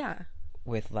myself, Yeah.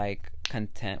 with like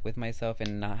content with myself,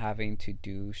 and not having to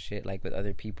do shit like with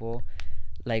other people,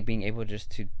 like being able just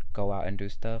to go out and do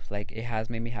stuff, like it has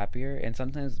made me happier. And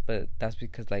sometimes, but that's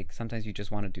because like sometimes you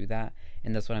just want to do that,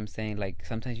 and that's what I'm saying, like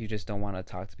sometimes you just don't want to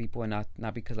talk to people, and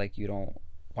not because like you don't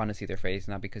want to see their face,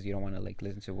 not because you don't want to like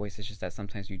listen to their voice. It's just that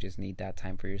sometimes you just need that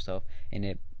time for yourself,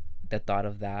 and the thought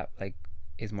of that like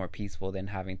is more peaceful than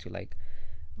having to like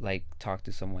talk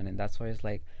to someone. And that's why it's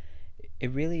like, it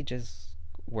really just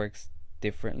works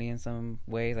differently in some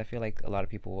ways. I feel like a lot of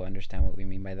people will understand what we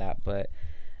mean by that. But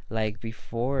like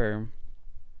before,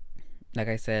 like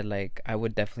I said, like I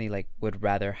would definitely like would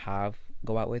rather have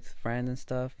go out with friends and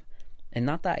stuff. And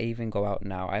not that I even go out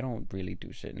now. I don't really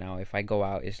do shit now. If I go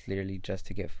out, it's literally just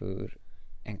to get food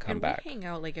and come And we back. hang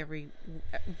out like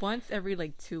once every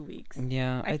like 2 weeks.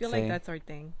 Yeah, I I'd feel like say. that's our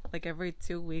thing. Like every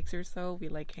 2 weeks or so, we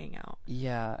like hang out.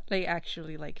 Yeah, Like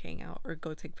actually like hang out or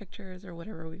go take pictures or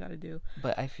whatever we gotta do.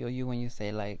 but I feel you when you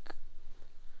say like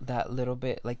that little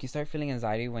bit, like you start feeling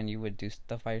anxiety when you would do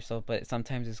stuff by yourself. But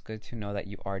sometimes it's good to know that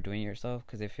you are doing it yourself,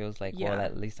 because it feels like, well, Yeah.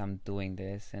 at least I'm doing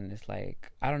this. And it's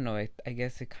like, I don't know, I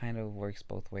guess it kind of works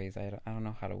both ways. I don't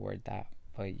know how to word that,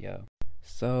 but yeah.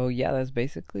 So yeah, that's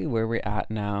basically where we're at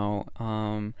now.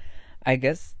 I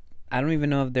guess I don't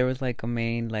even know if there was like a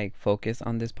main like focus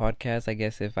on this podcast. I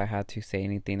guess if I had to say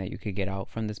anything that you could get out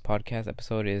from this podcast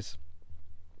episode, is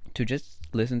to just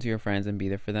listen to your friends and be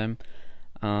there for them.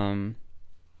 um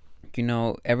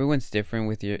Everyone's different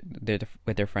with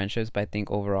their friendships, but I think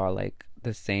overall, like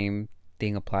the same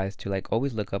thing applies to like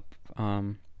always look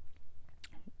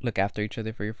after each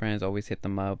other for your friends. Always hit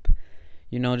them up,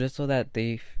 just so that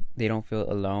they don't feel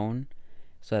alone,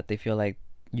 so that they feel like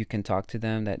you can talk to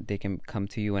them, that they can come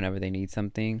to you whenever they need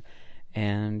something.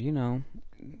 And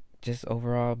just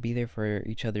overall be there for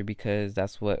each other, because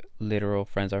that's what literal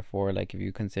friends are for. Like if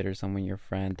you consider someone your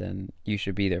friend, then you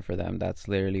should be there for them. That's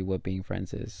literally what being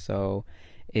friends is. So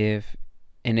if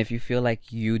if you feel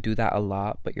like you do that a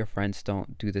lot but your friends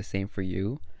don't do the same for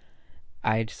you,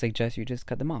 I'd suggest you just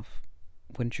cut them off.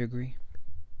 Wouldn't you agree?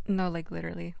 No, like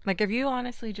literally. Like if you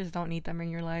honestly just don't need them in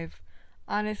your life,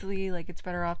 honestly, like it's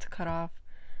better off to cut off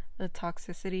the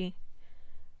toxicity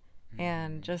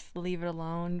and just leave it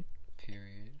alone,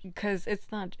 Period. because it's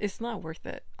not worth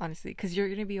it, honestly, because you're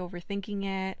gonna be overthinking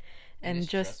it. And And it's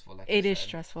just stressful, like you it is said.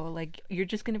 stressful. Like you're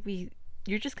just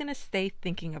gonna stay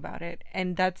thinking about it,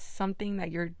 and that's something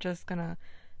that you're just gonna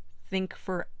think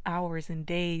for hours and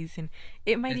days, and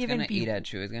it might It's even gonna be. eat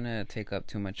at you. It's gonna take up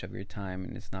too much of your time,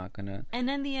 and it's not gonna And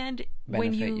in the end,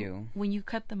 benefit you. when you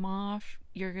cut them off,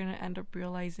 you're gonna end up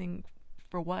realizing,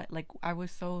 for what? Like I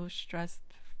was so stressed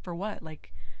for what?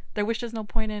 Like there was just no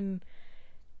point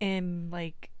in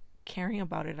like caring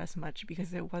about it as much,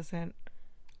 because it wasn't.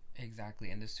 Exactly.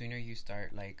 And the sooner you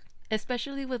start like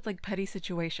Especially with like petty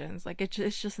situations. Like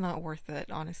it's just not worth it,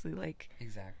 honestly. Like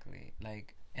Exactly.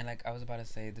 Like, and like I was about to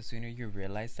say, the sooner you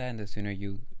realize that and the sooner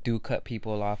you do cut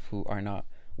people off who are not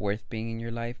worth being in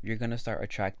your life, you're going to start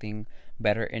attracting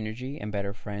better energy and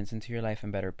better friends into your life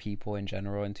and better people in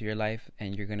general into your life.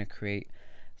 And you're going to create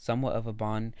somewhat of a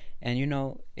bond. And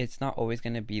it's not always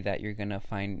going to be that you're going to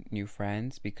find new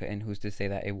friends, because, and who's to say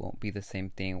that it won't be the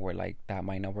same thing where like that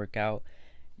might not work out.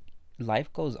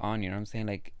 Life goes on, you know what I'm saying?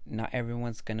 Like, not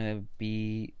everyone's going to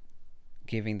be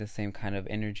giving the same kind of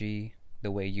energy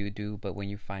the way you do, but when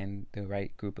you find the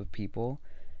right group of people,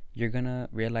 you're gonna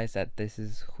realize that this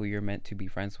is who you're meant to be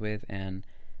friends with. And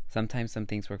sometimes some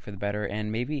things work for the better,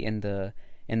 and maybe in the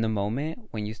moment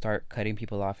when you start cutting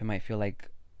people off, it might feel like,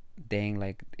 dang,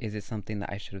 like, is it something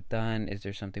that I should have done? Is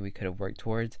there something we could have worked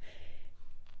towards?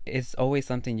 It's always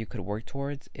something you could work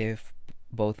towards if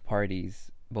both parties,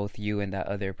 both you and that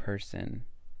other person,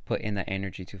 put in that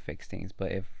energy to fix things.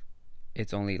 But if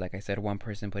it's only, like I said, one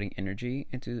person putting energy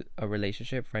into a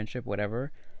relationship, friendship,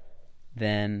 whatever,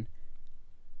 then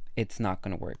it's not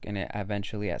going to work. And it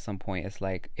eventually, at some point, it's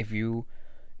like, if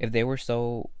they were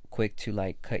so quick to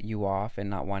like cut you off and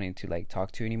not wanting to like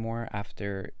talk to you anymore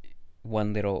after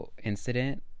one little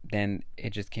incident, then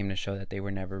it just came to show that they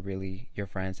were never really your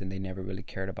friends and they never really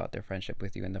cared about their friendship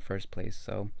with you in the first place.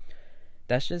 So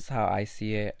that's just how I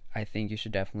see it. I think you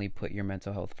should definitely put your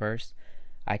mental health first.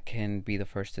 I can be the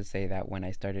first to say that when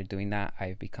I started doing that,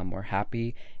 I've become more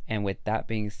happy. And with that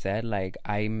being said, like,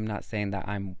 I'm not saying that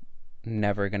I'm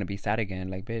never gonna be sad again.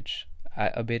 Like, bitch,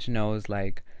 a bitch knows,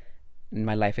 like,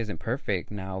 my life isn't perfect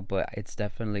now, but it's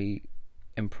definitely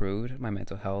improved my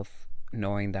mental health,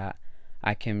 knowing that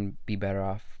I can be better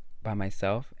off by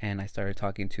myself. And I started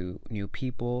talking to new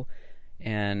people,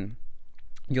 and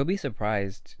you'll be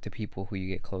surprised to people who you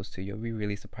get close to. You'll be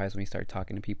really surprised when you start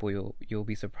talking to people. You'll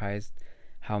be surprised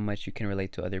how much you can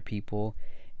relate to other people,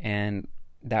 and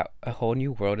that a whole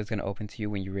new world is going to open to you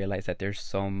when you realize that there's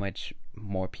so much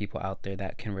more people out there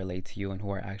that can relate to you and who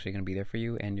are actually going to be there for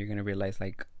you. And you're going to realize,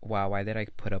 like, wow, why did I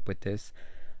put up with this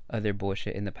other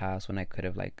bullshit in the past when I could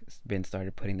have like been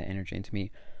started putting the energy into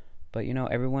me? But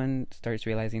everyone starts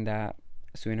realizing that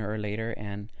sooner or later,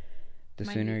 and the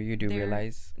sooner you do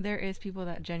realize, there is people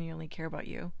that genuinely care about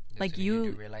you. the Like sooner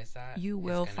you do realize that, you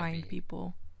will find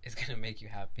people. It's gonna make you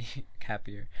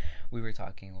happier. We were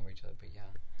talking over each other, but yeah,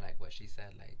 like what she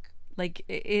said, like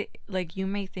like you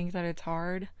may think that it's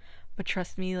hard, but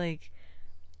trust me, like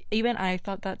even I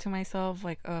thought that to myself,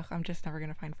 like, ugh, I'm just never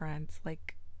gonna find friends,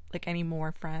 like any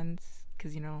more friends,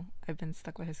 because I've been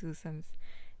stuck with Jesus since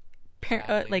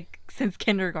exactly. like since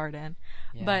kindergarten.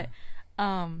 Yeah. But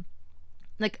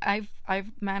like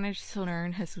I've managed to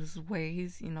learn Jesus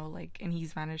ways, like, and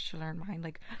he's managed to learn mine.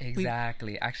 Like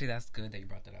exactly. Actually, that's good that you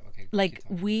brought that up. Okay. like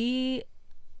we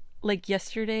like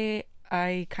yesterday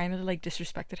I kind of like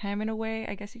disrespected him in a way,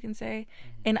 I guess you can say.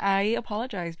 Mm-hmm. And I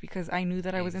apologized because I knew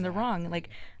that I was in the wrong. Exactly.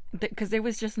 Like, because there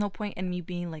was just no point in me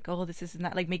being like, oh, this is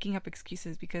not, like, making up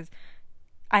excuses, because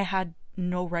I had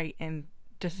no right in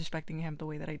disrespecting him the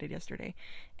way that I did yesterday.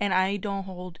 And I don't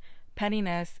hold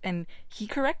pettiness. And he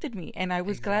corrected me. And I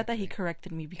was glad that he Exactly.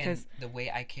 corrected me, because And the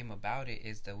way I came about it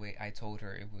is the way I told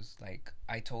her. It was like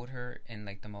I told her in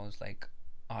like the most like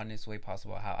honest way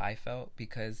possible how I felt.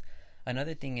 Because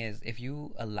another thing is, if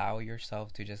you allow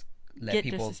yourself to just let get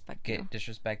people disrespect you. get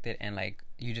disrespected and like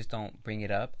you just don't bring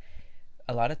it up,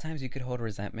 a lot of times you could hold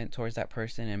resentment towards that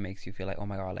person, and it makes you feel like, oh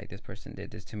my god, like this person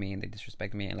did this to me and they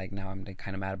disrespect me, and like now I'm like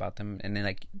kind of mad about them. And then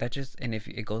like that just, and if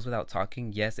it goes without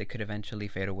talking, yes, it could eventually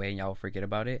fade away and y'all will forget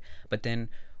about it. But then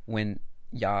when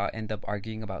y'all end up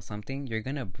arguing about something, you're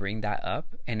gonna bring that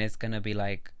up, and it's gonna be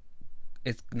like,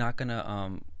 it's not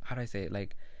gonna how do I say it,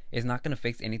 like, it's not gonna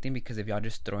fix anything, because if y'all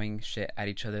just throwing shit at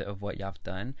each other of what y'all have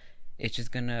done, it's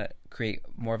just gonna create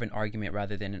more of an argument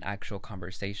rather than an actual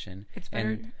conversation. It's better.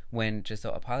 And when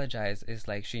Giselle apologized, it's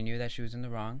like she knew that she was in the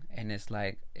wrong, and it's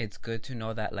like it's good to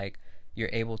know that like you're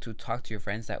able to talk to your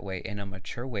friends that way in a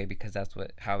mature way, because that's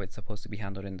what how it's supposed to be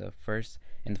handled in the first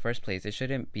place. It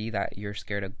shouldn't be that you're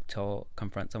scared to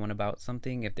confront someone about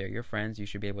something. If they're your friends, you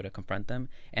should be able to confront them,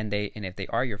 and if they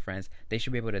are your friends, they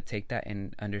should be able to take that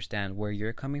and understand where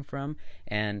you're coming from,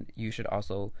 and you should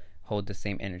also hold the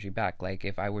same energy back. Like,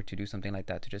 if I were to do something like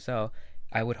that to Giselle,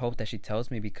 I would hope that she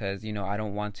tells me, because I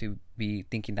don't want to be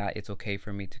thinking that it's okay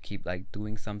for me to keep like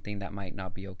doing something that might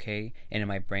not be okay. And in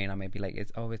my brain, I might be like,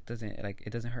 it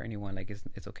doesn't hurt anyone. Like,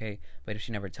 it's okay. But if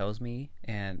she never tells me,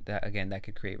 and that again, that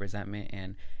could create resentment,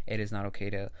 and it is not okay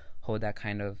to hold that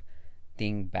kind of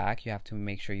thing back. You have to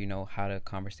make sure you know how to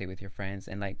conversate with your friends.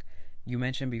 And like you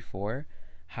mentioned before,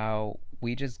 how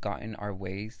we just gotten our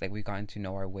ways, like we've gotten to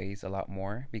know our ways a lot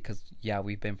more because yeah,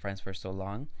 we've been friends for so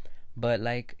long. But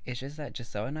like it's just that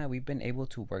Giselle and I, we've been able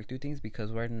to work through things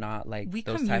because we're not like We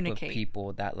those type of communicate.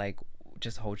 people that like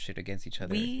just hold shit against each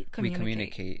other. We We communicate.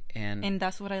 communicate and And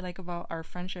that's what I like about our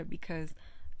friendship, because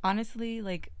honestly,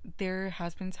 like, there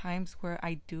has been times where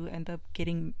I do end up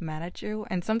getting mad at you,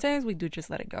 and sometimes we do just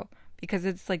let it go because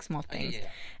it's like small yeah, things. yeah.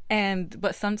 And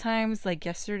but sometimes, like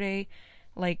yesterday,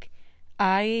 like,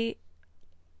 I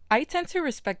I tend to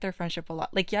respect our friendship a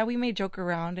lot. Like, yeah, we may joke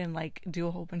around and like do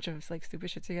a whole bunch of like stupid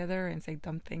shit together and say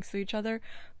dumb things to each other,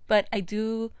 but I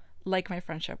do like my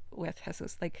friendship with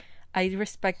Jesus. Like, I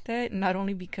respect it not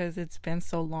only because it's been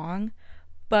so long,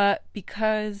 but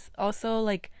because also,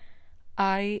 like,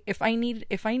 I if I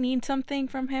need something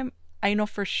from him, I know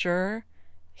for sure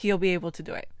he'll be able to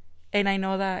do it. And I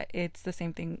know that it's the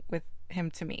same thing with him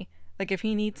to me. Like, if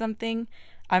he needs something,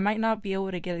 I might not be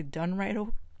able to get it done right.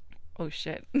 Oh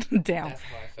shit. Damn. That's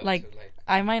how I felt too. Like, Like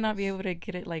I it might not be was able to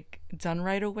get it like done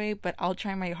right away, but I'll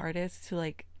try my hardest to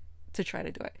like to try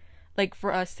to do it. Like,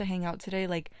 for us to hang out today,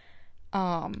 like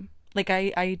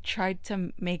I tried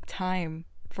to make time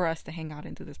for us to hang out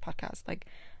and do this podcast. Like,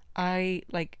 I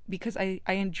like because I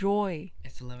enjoy.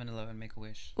 it's 11:11. Make a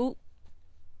wish. Ooh,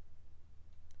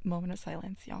 moment of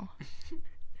silence, y'all.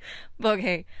 But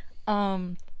okay.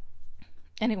 Um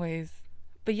anyways,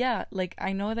 but yeah, like,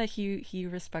 I know that he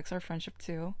respects our friendship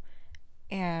too.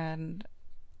 And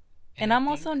And I I'm think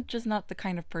also just not the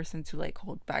kind of person to like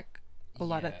hold back a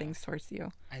lot of yeah, things towards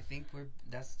you. I think we're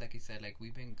that's like you said. Like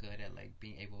we've been good at like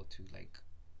being able to like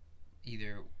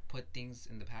either put things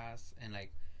in the past and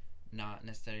like not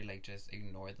necessarily like just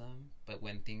ignore them, but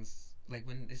when things like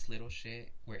when it's little shit,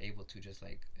 we're able to just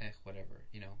like whatever,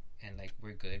 you know, and like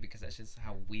we're good because that's just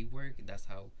how we work. That's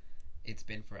how it's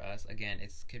been for us. Again,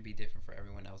 it's could be different for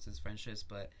everyone else's friendships,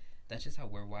 but that's just how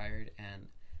we're wired. And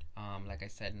like I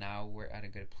said, now we're at a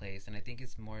good place, and I think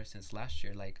it's more since last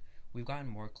year. Like we've gotten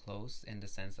more close in the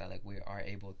sense that like we are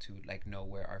able to like know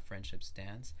where our friendship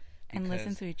stands And listen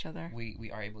because to each other.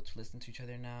 we are able to listen to each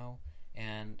other now.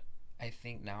 And I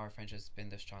think now our friendship's been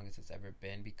the strongest it's ever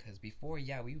been because before,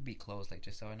 yeah, we would be close. Like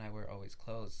Giselle and I were always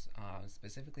close,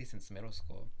 specifically since middle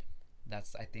school.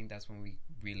 That's I think that's when we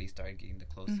really started getting the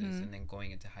closest, Mm-hmm. and then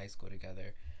going into high school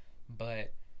together.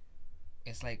 But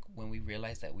it's like when we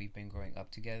realized that we've been growing up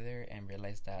together and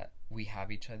realized that we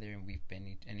have each other and we've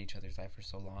been in each other's life for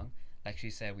so long. Like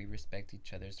she said, we respect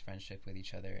each other's friendship with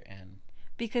each other, and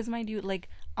Because, my dude, like,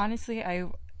 honestly, I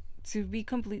to be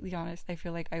completely honest, I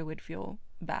feel like I would feel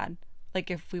bad, like,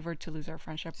 if we were to lose our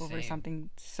friendship over same, something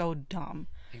so dumb.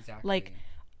 Like, exactly.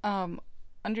 um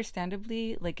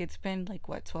understandably, like, it's been like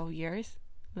what, 12 years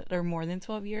or more than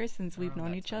 12 years since we've Around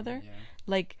known that each time, other. yeah.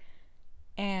 Like,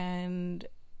 and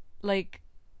like,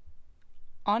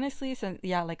 honestly, since,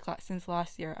 yeah, like, since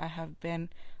last year, I have been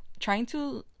trying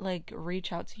to like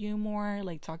reach out to you more,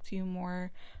 like talk to you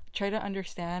more, try to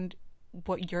understand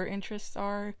what your interests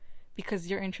are, because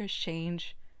your interests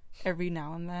change every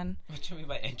now and then. What do you mean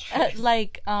by interest?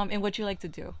 Like, and what you like to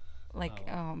do, like,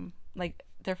 Oh, like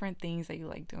different things that you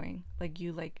like doing, like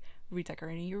you like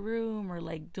redecorating your room, or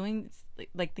like doing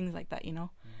like things like that, you know.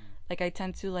 mm-hmm. Like, I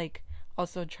tend to like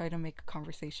also try to make a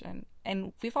conversation,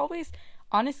 and we've always,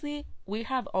 honestly, we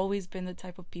have always been the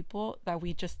type of people that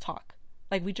we just talk.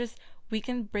 Like, we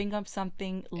can bring up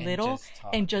something And little just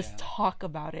talk, and just yeah. talk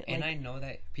about it. And Like, I know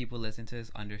that people listen to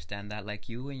this understand that like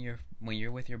you and your when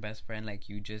you're with your best friend, like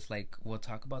you just like will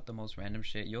talk about the most random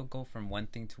shit. You'll go from one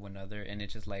thing to another, and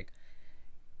it's just like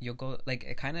you'll go like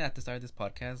it kind of at the start of this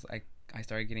podcast. I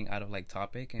started getting out of like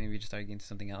topic, and we just started getting to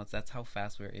something else. That's how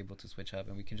fast we're able to switch up,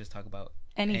 and we can just talk about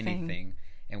anything. anything,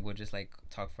 and we'll just like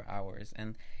talk for hours.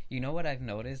 And you know what I've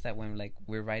noticed that when like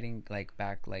we're riding like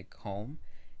back like home,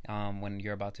 when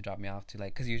you're about to drop me off to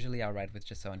like, because usually I'll ride with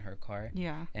Giselle in her car,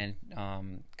 Yeah. and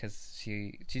because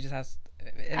she just has, I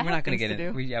and we're have not gonna things get to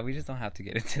in, do. we just don't have to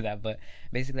get into that, but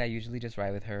basically I usually just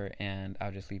ride with her, and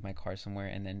I'll just leave my car somewhere,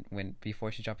 and then when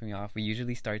before she's dropping me off, we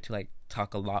usually start to like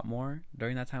talk a lot more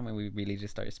during that time when we really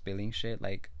just start spilling shit.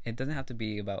 Like it doesn't have to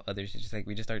be about others, it's just like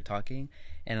we just start talking,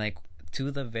 and like to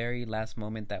the very last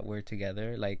moment that we're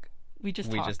together, like We just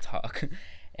we talk. just talk.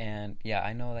 And yeah,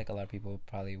 I know like a lot of people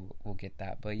probably will get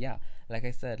that, but yeah, like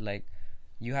I said, like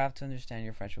you have to understand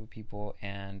your friendship with people,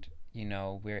 and you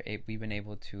know we've been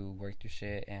able to work through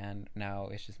shit, and now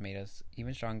it's just made us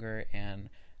even stronger and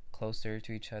closer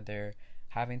to each other.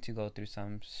 Having to go through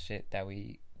some shit that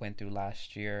we went through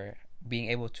last year, being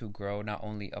able to grow not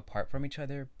only apart from each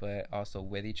other but also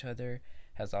with each other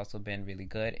has also been really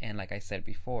good. And like I said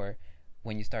before,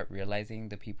 when you start realizing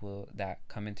the people that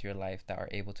come into your life that are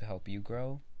able to help you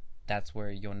grow, that's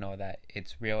where you'll know that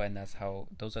it's real, and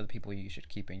those are the people you should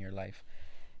keep in your life.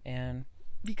 And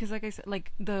because like I said,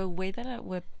 like the way that I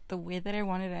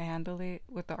wanted to handle it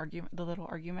with the argument, the little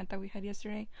argument that we had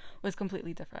yesterday, was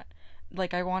completely different.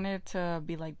 Like I wanted to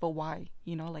be like, but why,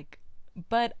 like,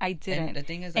 but I didn't. And the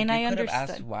thing is, like, and you I could have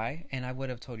understood. asked why, and I would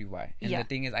have told you why. And Yeah. the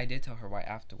thing is, I did tell her why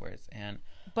afterwards. And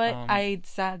But I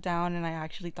sat down and I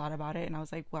actually thought about it, and I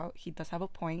was like, well, he does have a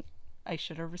point. I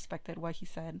should have respected what he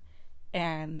said,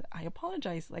 and I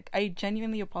apologize. Like I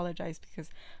genuinely apologize because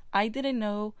I didn't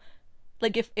know.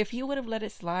 Like if he would have let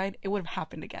it slide, it would have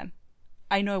happened again.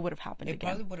 I know it would have happened it again.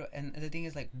 probably would have. And the thing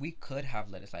is, like, we could have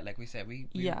let it slide. Like we said, we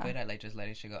were good at like just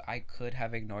letting shit go. I could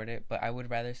have ignored it, but I would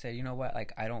rather say, you know what,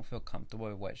 like, I don't feel comfortable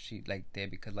with what she like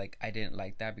did, because like I didn't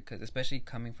like that, because especially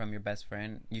coming from your best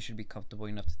friend, you should be comfortable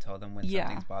enough to tell them when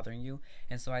something's bothering you.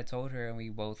 And so I told her, and we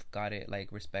both got it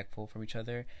like respectful from each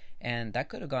other. And that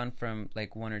could have gone from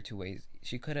like one or two ways.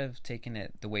 She could have taken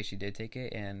it the way she did take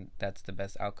it, and that's the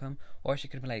best outcome. Or she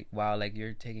could have been like, wow, like,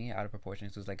 you're taking it out of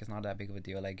proportion. So it's like, it's not that big of a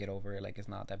deal. Like, get over it. Like, it's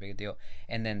not that big a deal.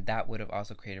 And then that would have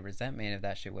also created resentment if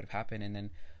that shit would have happened. And then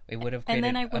it would have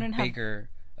created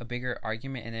a bigger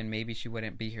argument. And then maybe she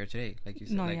wouldn't be here today. Like you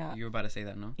said, No, like, yeah. you were about to say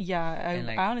that, no? Yeah,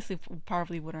 I honestly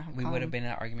probably wouldn't have. We would have been in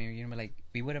that argument, like,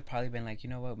 we would have probably been like, you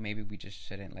know what, maybe we just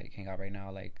shouldn't like hang out right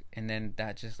now. Like, and then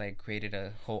that just like created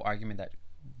a whole argument that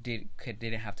didn't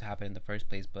have to happen in the first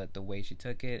place. But the way she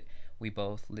took it, we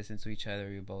both listened to each other,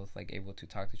 we were both like able to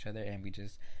talk to each other, and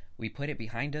we put it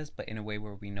behind us, but in a way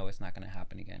where we know it's not going to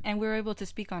happen again. And we're able to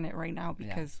speak on it right now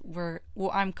because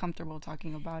I'm comfortable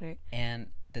talking about it. And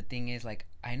the thing is, like,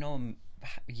 I know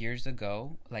years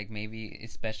ago, like maybe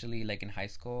especially like in high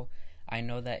school, I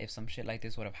know that if some shit like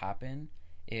this would have happened,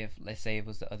 if let's say it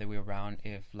was the other way around,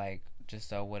 if like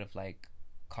Giselle would have like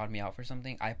called me out for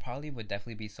something, I probably would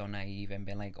definitely be so naive and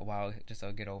been like, wow,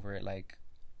 Giselle, get over it, like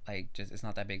just, it's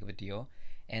not that big of a deal.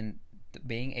 And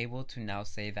being able to now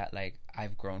say that, like,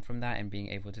 I've grown from that, and being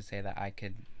able to say that I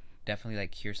could definitely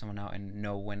like hear someone out and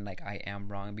know when like I am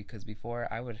wrong, because before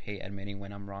I would hate admitting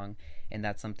when I'm wrong, and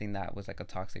that's something that was like a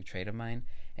toxic trait of mine,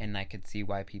 and I could see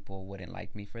why people wouldn't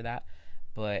like me for that.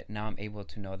 But now I'm able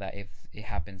to know that if it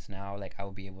happens now, like, I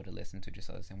will be able to listen to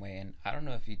Giselle the same way. And I don't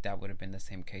know if that would have been the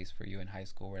same case for you in high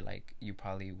school, where like you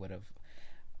probably would have,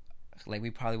 like, we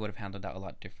probably would have handled that a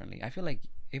lot differently. I feel like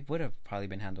it would have probably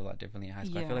been handled a lot differently in high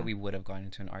school. I feel like we would have gone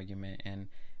into an argument, and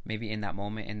maybe in that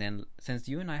moment, and then since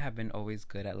you and I have been always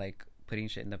good at like putting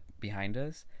shit behind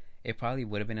us, it probably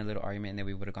would have been a little argument, and then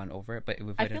we would have gone over it. But it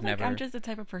would have never. I'm just the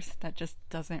type of person that just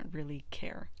doesn't really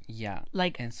care. Yeah.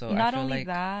 Like, and so not only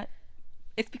that,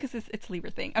 it's because it's a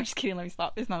Libra thing. I'm just kidding. Let me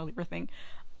stop. It's not a Libra thing.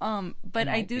 But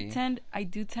I do tend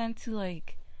to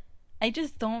like, I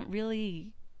just don't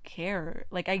really care.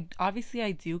 Like, I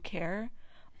do care,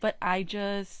 but I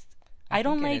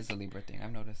don't like. It is a Libra thing.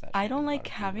 I've noticed that. I don't like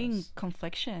having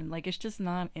confliction. Like, it's just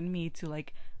not in me to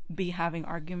like be having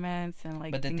arguments and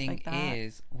like. But the thing like that.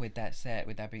 is, with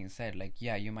that being said, like,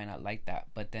 yeah, you might not like that,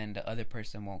 but then the other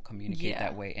person won't communicate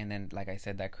that way, and then, like I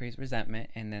said, that creates resentment,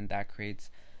 and then that creates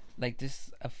like this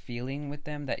a feeling with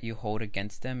them that you hold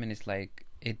against them, and it's like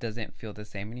it doesn't feel the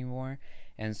same anymore.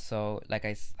 And so, like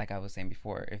I was saying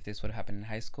before, if this would have happened in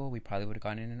high school, we probably would have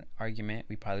gotten in an argument.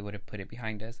 We probably would have put it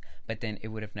behind us, but then it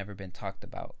would have never been talked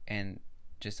about, and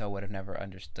Giselle would have never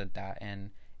understood that. And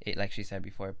it, like she said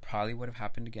before, it probably would have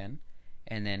happened again,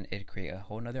 and then it'd create a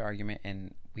whole nother argument,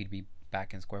 and we'd be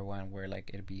back in square one, where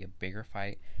like it'd be a bigger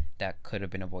fight that could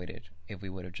have been avoided if we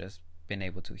would have just been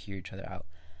able to hear each other out.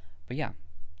 But yeah,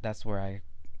 that's what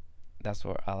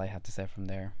all I have to say from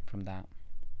that.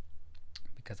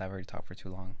 Because I've already talked for too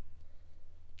long.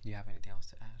 Do you have anything else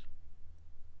to add?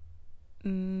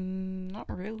 Not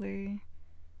really.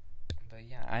 But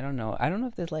yeah, I don't know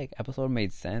if this like episode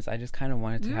made sense. I just kind of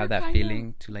wanted to have that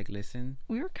feeling to like listen.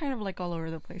 We were kind of like all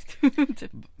over the place too.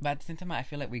 But at the same time, I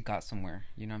feel like we got somewhere.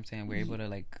 You know what I'm saying? We're able to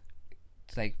like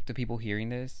the people hearing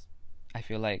this. I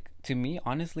feel like, to me,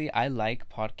 honestly, I like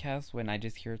podcasts when I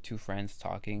just hear two friends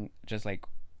talking, just like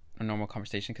a normal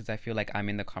conversation, because I feel like I'm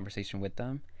in the conversation with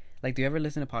them. Like, do you ever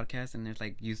listen to podcasts and there's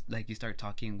like you start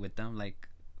talking with them, like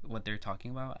what they're talking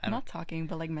about? Not talking,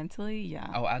 but like mentally, yeah.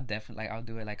 Oh, I'll definitely I'll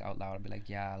do it like out loud. I'll be like,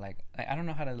 yeah, like I don't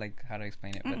know how to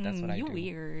explain it, but that's what I do. You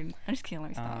weird. I'm just kidding. Let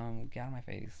me stop. Get out of my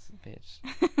face,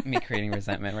 bitch. Me creating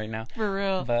resentment right now. For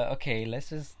real. But okay, let's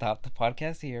just stop the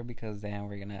podcast here, because then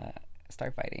we're gonna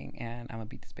start fighting, and I'm gonna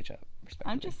beat this bitch up.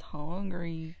 I'm just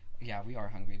hungry. Yeah, we are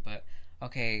hungry, but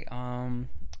okay.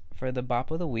 For the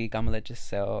bop of the week, I'm gonna let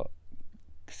Giselle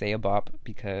say a bop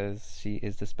because she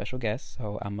is the special guest.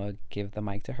 So I'm gonna give the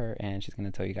mic to her, and she's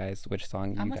gonna tell you guys which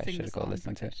song you guys should go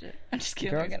listen to. I'm just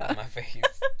kidding. Girl, get out of my face.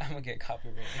 I'm gonna get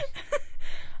copyrighted.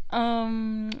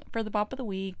 For the bop of the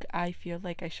week, I feel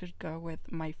like I should go with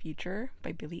My Future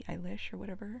by Billie Eilish or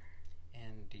whatever.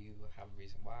 And do you have a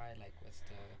reason why? Like, what's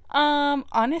the...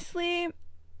 Honestly,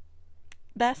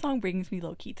 that song brings me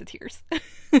low-key to tears.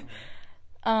 No,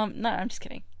 I'm just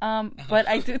kidding. But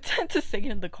I do tend to sing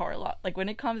it in the car a lot. Like, when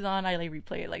it comes on, I, like,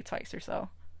 replay it, like, twice or so.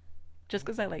 Just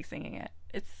because I like singing it.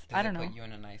 I don't know. Does it put you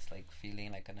in a nice, like,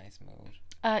 feeling, like, a nice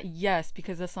mood? Yes,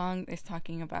 because the song is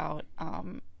talking about,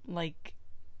 like...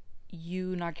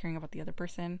 you not caring about the other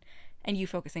person and you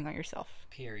focusing on yourself.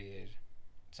 Period.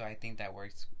 So I think that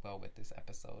works well with this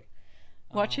episode.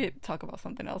 Watch it talk about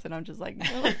something else and I'm just like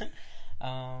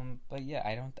but yeah,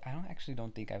 I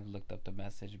don't think I've looked up the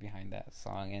message behind that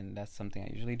song, and that's something I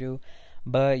usually do.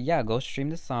 But yeah, go stream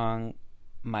the song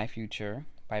My Future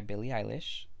by Billie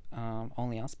Eilish.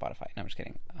 Only on Spotify. No, I'm just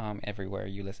kidding. Everywhere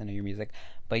you listen to your music.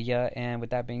 But yeah, and with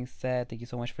that being said, thank you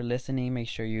so much for listening. Make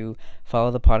sure you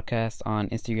follow the podcast on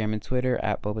Instagram and Twitter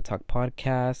at Boba Talk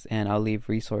Podcast, and I'll leave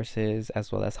resources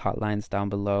as well as hotlines down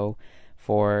below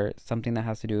for something that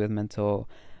has to do with mental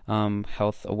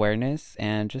health awareness,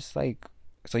 and just like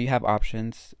so you have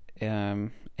options.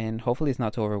 And hopefully it's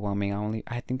not too overwhelming.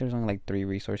 I think there's only like 3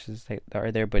 resources that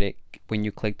are there, but when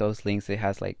you click those links, it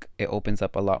opens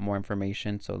up a lot more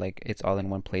information, so like it's all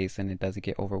in one place and it doesn't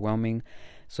get overwhelming.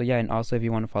 So yeah, and also if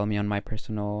you want to follow me on my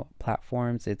personal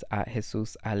platforms, it's at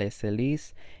Jesus Ale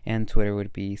Celis, and Twitter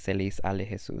would be Celis Ale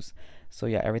Jesus. So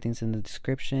yeah, everything's in the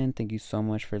description. Thank you so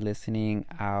much for listening.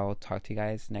 I'll talk to you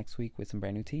guys next week with some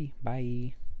brand new tea.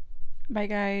 Bye. Bye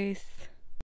guys.